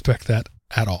not expect that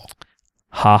at all.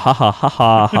 Ha ha ha ha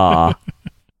ha ha.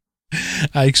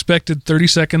 I expected 30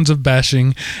 seconds of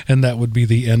bashing, and that would be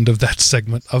the end of that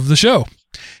segment of the show.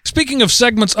 Speaking of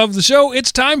segments of the show,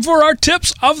 it's time for our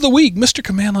tips of the week. Mr.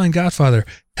 Command Line Godfather,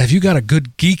 Have you got a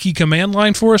good geeky command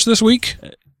line for us this week?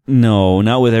 No,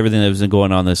 not with everything that's been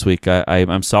going on this week.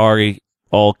 I'm sorry,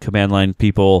 all command line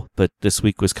people, but this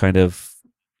week was kind of,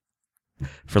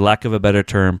 for lack of a better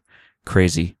term,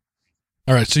 crazy.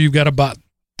 All right, so you've got about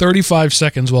 35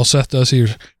 seconds while Seth does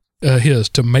his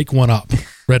to make one up.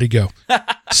 Ready, go.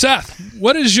 Seth,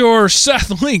 what is your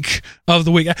Seth link of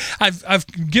the week? I've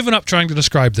given up trying to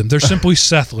describe them. They're simply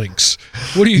Seth links.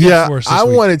 What do you got for us this week? I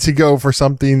wanted to go for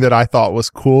something that I thought was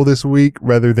cool this week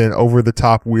rather than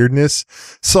over-the-top weirdness.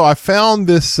 So I found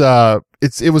this,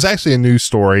 it was actually a news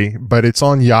story, but it's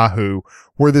on Yahoo,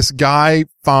 where this guy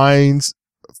finds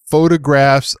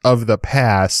photographs of the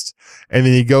past, and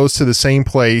then he goes to the same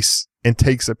place and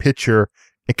takes a picture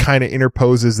and kind of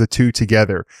interposes the two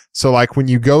together. So like when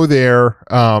you go there,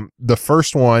 the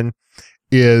first one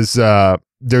is,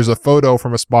 there's a photo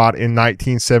from a spot in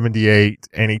 1978,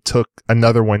 and he took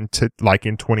another one to like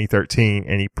in 2013,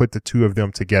 and he put the two of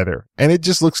them together. And it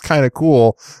just looks kind of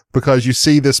cool because you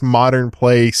see this modern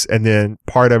place, and then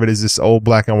part of it is this old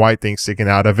black and white thing sticking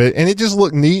out of it. And it just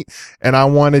looked neat. And I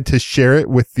wanted to share it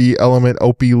with the Element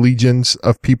Opie legions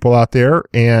of people out there,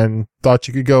 and thought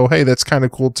you could go, hey, that's kind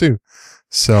of cool too.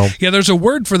 So yeah, there's a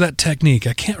word for that technique.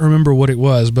 I can't remember what it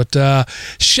was, but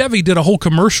Chevy did a whole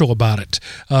commercial about it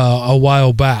a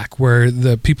while back, where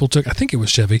the people took, I think it was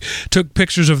Chevy, took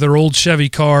pictures of their old Chevy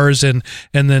cars and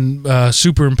then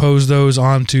superimposed those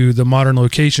onto the modern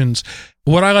locations.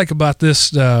 What I like about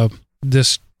this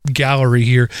this gallery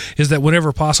here is that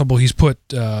whenever possible, he's put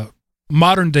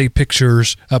modern day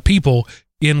pictures, people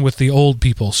in with the old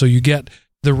people, so you get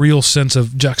the real sense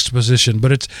of juxtaposition.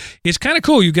 But it's kind of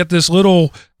cool. You get this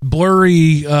little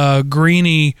blurry,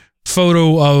 grainy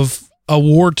photo of a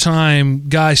wartime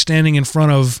guy standing in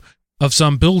front of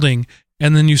some building,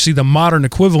 and then you see the modern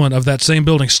equivalent of that same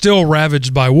building still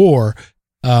ravaged by war.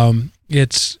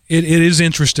 It is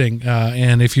interesting,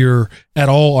 and if you're at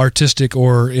all artistic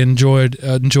or enjoy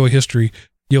history,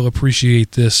 you'll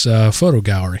appreciate this photo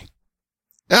gallery.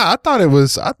 Yeah, I thought it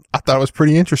was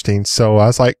pretty interesting. So I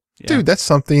was like, dude, that's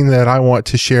something that I want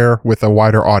to share with a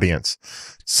wider audience.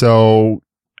 So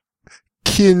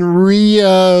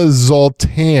Kinria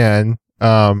Zoltan,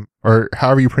 or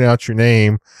however you pronounce your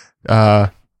name,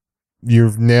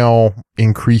 you've now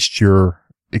increased your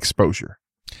exposure.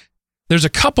 There's a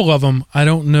couple of them. I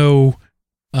don't know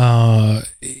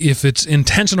if it's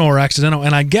intentional or accidental,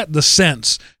 and I get the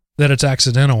sense that it's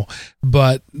accidental,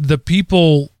 but the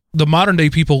modern day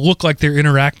people look like they're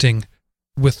interacting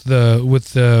with the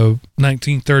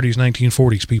 1930s,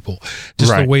 1940s people.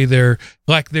 Just right. The way they're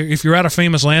if you're at a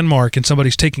famous landmark and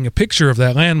somebody's taking a picture of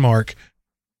that landmark,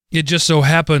 it just so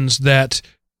happens that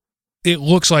it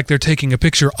looks like they're taking a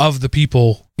picture of the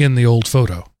people in the old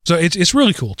photo. So it's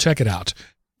really cool. Check it out.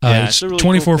 It's really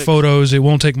 24 cool photos. It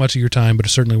won't take much of your time, but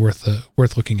it's certainly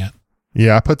worth looking at.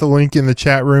 Yeah, I put the link in the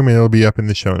chat room, and it'll be up in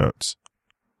the show notes.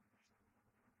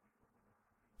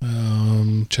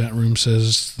 Chat room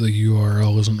says the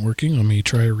URL isn't working. Let me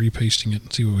try repasting it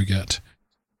and see what we got.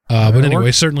 But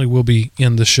anyway, certainly will be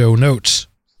in the show notes.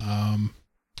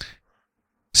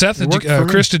 Seth,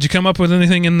 Chris, did you come up with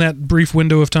anything in that brief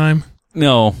window of time?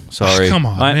 No, sorry. Come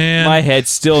on, man. My head's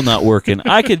still not working.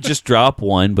 I could just drop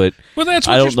one, but that's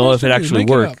I don't know if it actually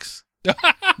works.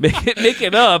 Make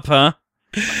it up, huh?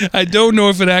 I don't know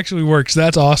if it actually works.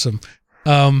 That's awesome.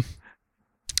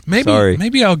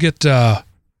 Maybe I'll get...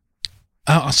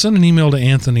 I'll send an email to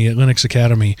Anthony at Linux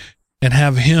Academy and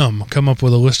have him come up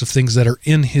with a list of things that are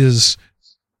in his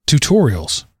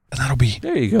tutorials. And that'll be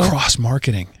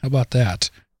cross-marketing. How about that?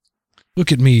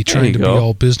 Look at me trying to be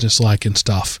all business-like and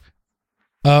stuff.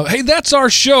 Hey, that's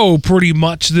our show pretty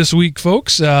much this week,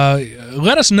 folks.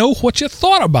 Let us know what you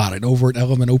thought about it over at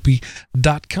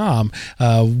elementop.com.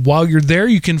 While you're there,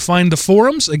 you can find the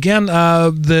forums. Again,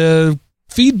 the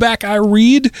feedback I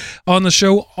read on the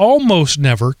show almost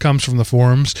never comes from the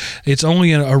forums. It's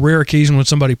only a rare occasion when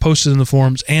somebody posts it in the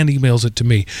forums and emails it to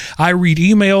me. I read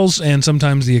emails and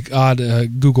sometimes the odd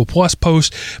Google Plus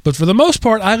post, but for the most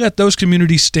part, I let those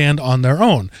communities stand on their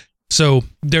own. So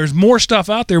there's more stuff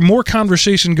out there, more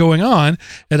conversation going on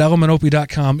at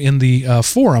elementop.com in the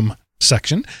forum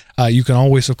section. You can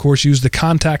always, of course, use the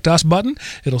Contact Us button.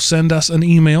 It'll send us an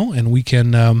email, and we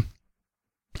can...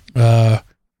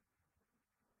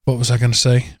 what was I going to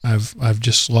say? I've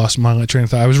just lost my train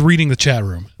of thought. I was reading the chat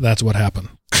room. That's what happened.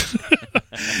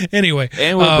 Anyway.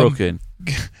 And we're broken.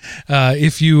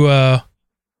 If you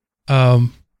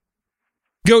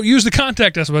go use the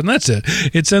Contact Us button, that's it.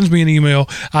 It sends me an email.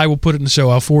 I will put it in the show.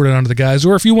 I'll forward it on to the guys.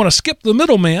 Or if you want to skip the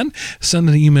middleman, send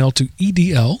an email to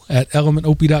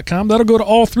edl@elementop.com. That'll go to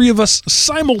all three of us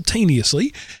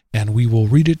simultaneously, and we will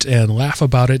read it and laugh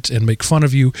about it and make fun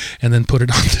of you and then put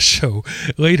it on the show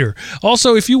later.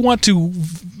 Also, if you want to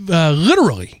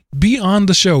literally be on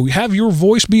the show, have your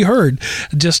voice be heard,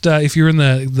 just if you're in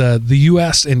the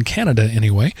U.S. and Canada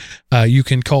anyway, you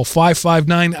can call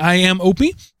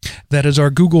 559-I-AM-OPIE. That is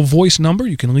our Google Voice number.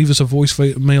 You can leave us a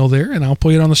voicemail there, and I'll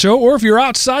play it on the show. Or if you're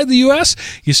outside the U.S.,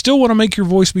 you still want to make your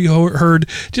voice be heard,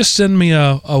 just send me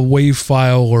a WAV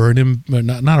file or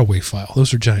not a WAV file.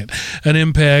 Those are giant. An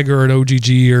MPEG or an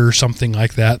OGG or something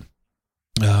like that.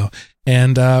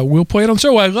 And we'll play it on the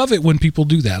show. I love it when people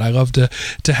do that. I love to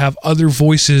have other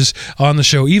voices on the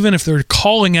show, even if they're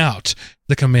calling out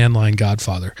the command line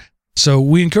Godfather. So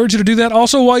we encourage you to do that.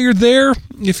 Also, while you're there,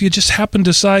 if you just happen to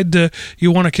decide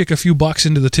you want to kick a few bucks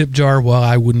into the tip jar, well,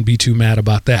 I wouldn't be too mad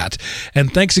about that.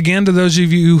 And thanks again to those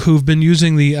of you who've been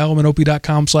using the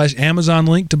elementopie.com/Amazon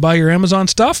link to buy your Amazon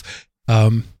stuff.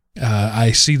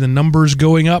 I see the numbers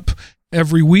going up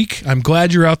every week. I'm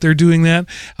glad you're out there doing that.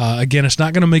 Again, it's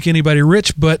not going to make anybody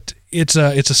rich, but it's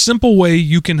a simple way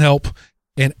you can help.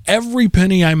 And every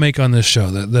penny I make on this show,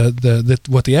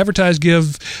 what the advertise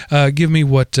give me,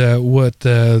 what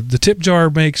the tip jar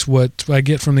makes, what I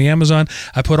get from the Amazon,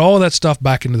 I put all of that stuff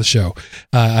back into the show.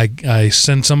 I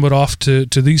send some of it off to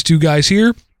these two guys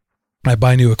here. I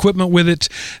buy new equipment with it.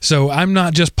 So I'm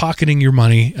not just pocketing your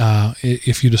money.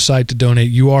 If you decide to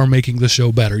donate, you are making the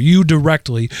show better. You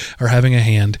directly are having a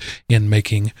hand in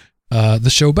making the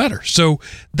show better. So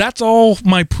that's all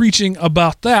my preaching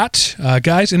about that.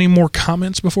 Guys, any more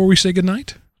comments before we say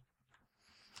goodnight?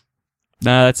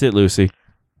 Nah, that's it, Lucy.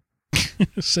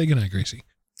 Say goodnight, Gracie.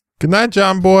 Good night,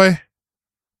 John Boy.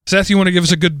 Seth, you want to give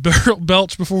us a good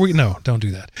belch before we... No, don't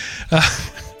do that.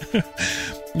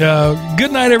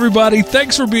 Good night, everybody.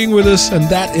 Thanks for being with us. And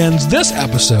that ends this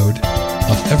episode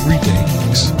of Everyday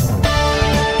Geeks.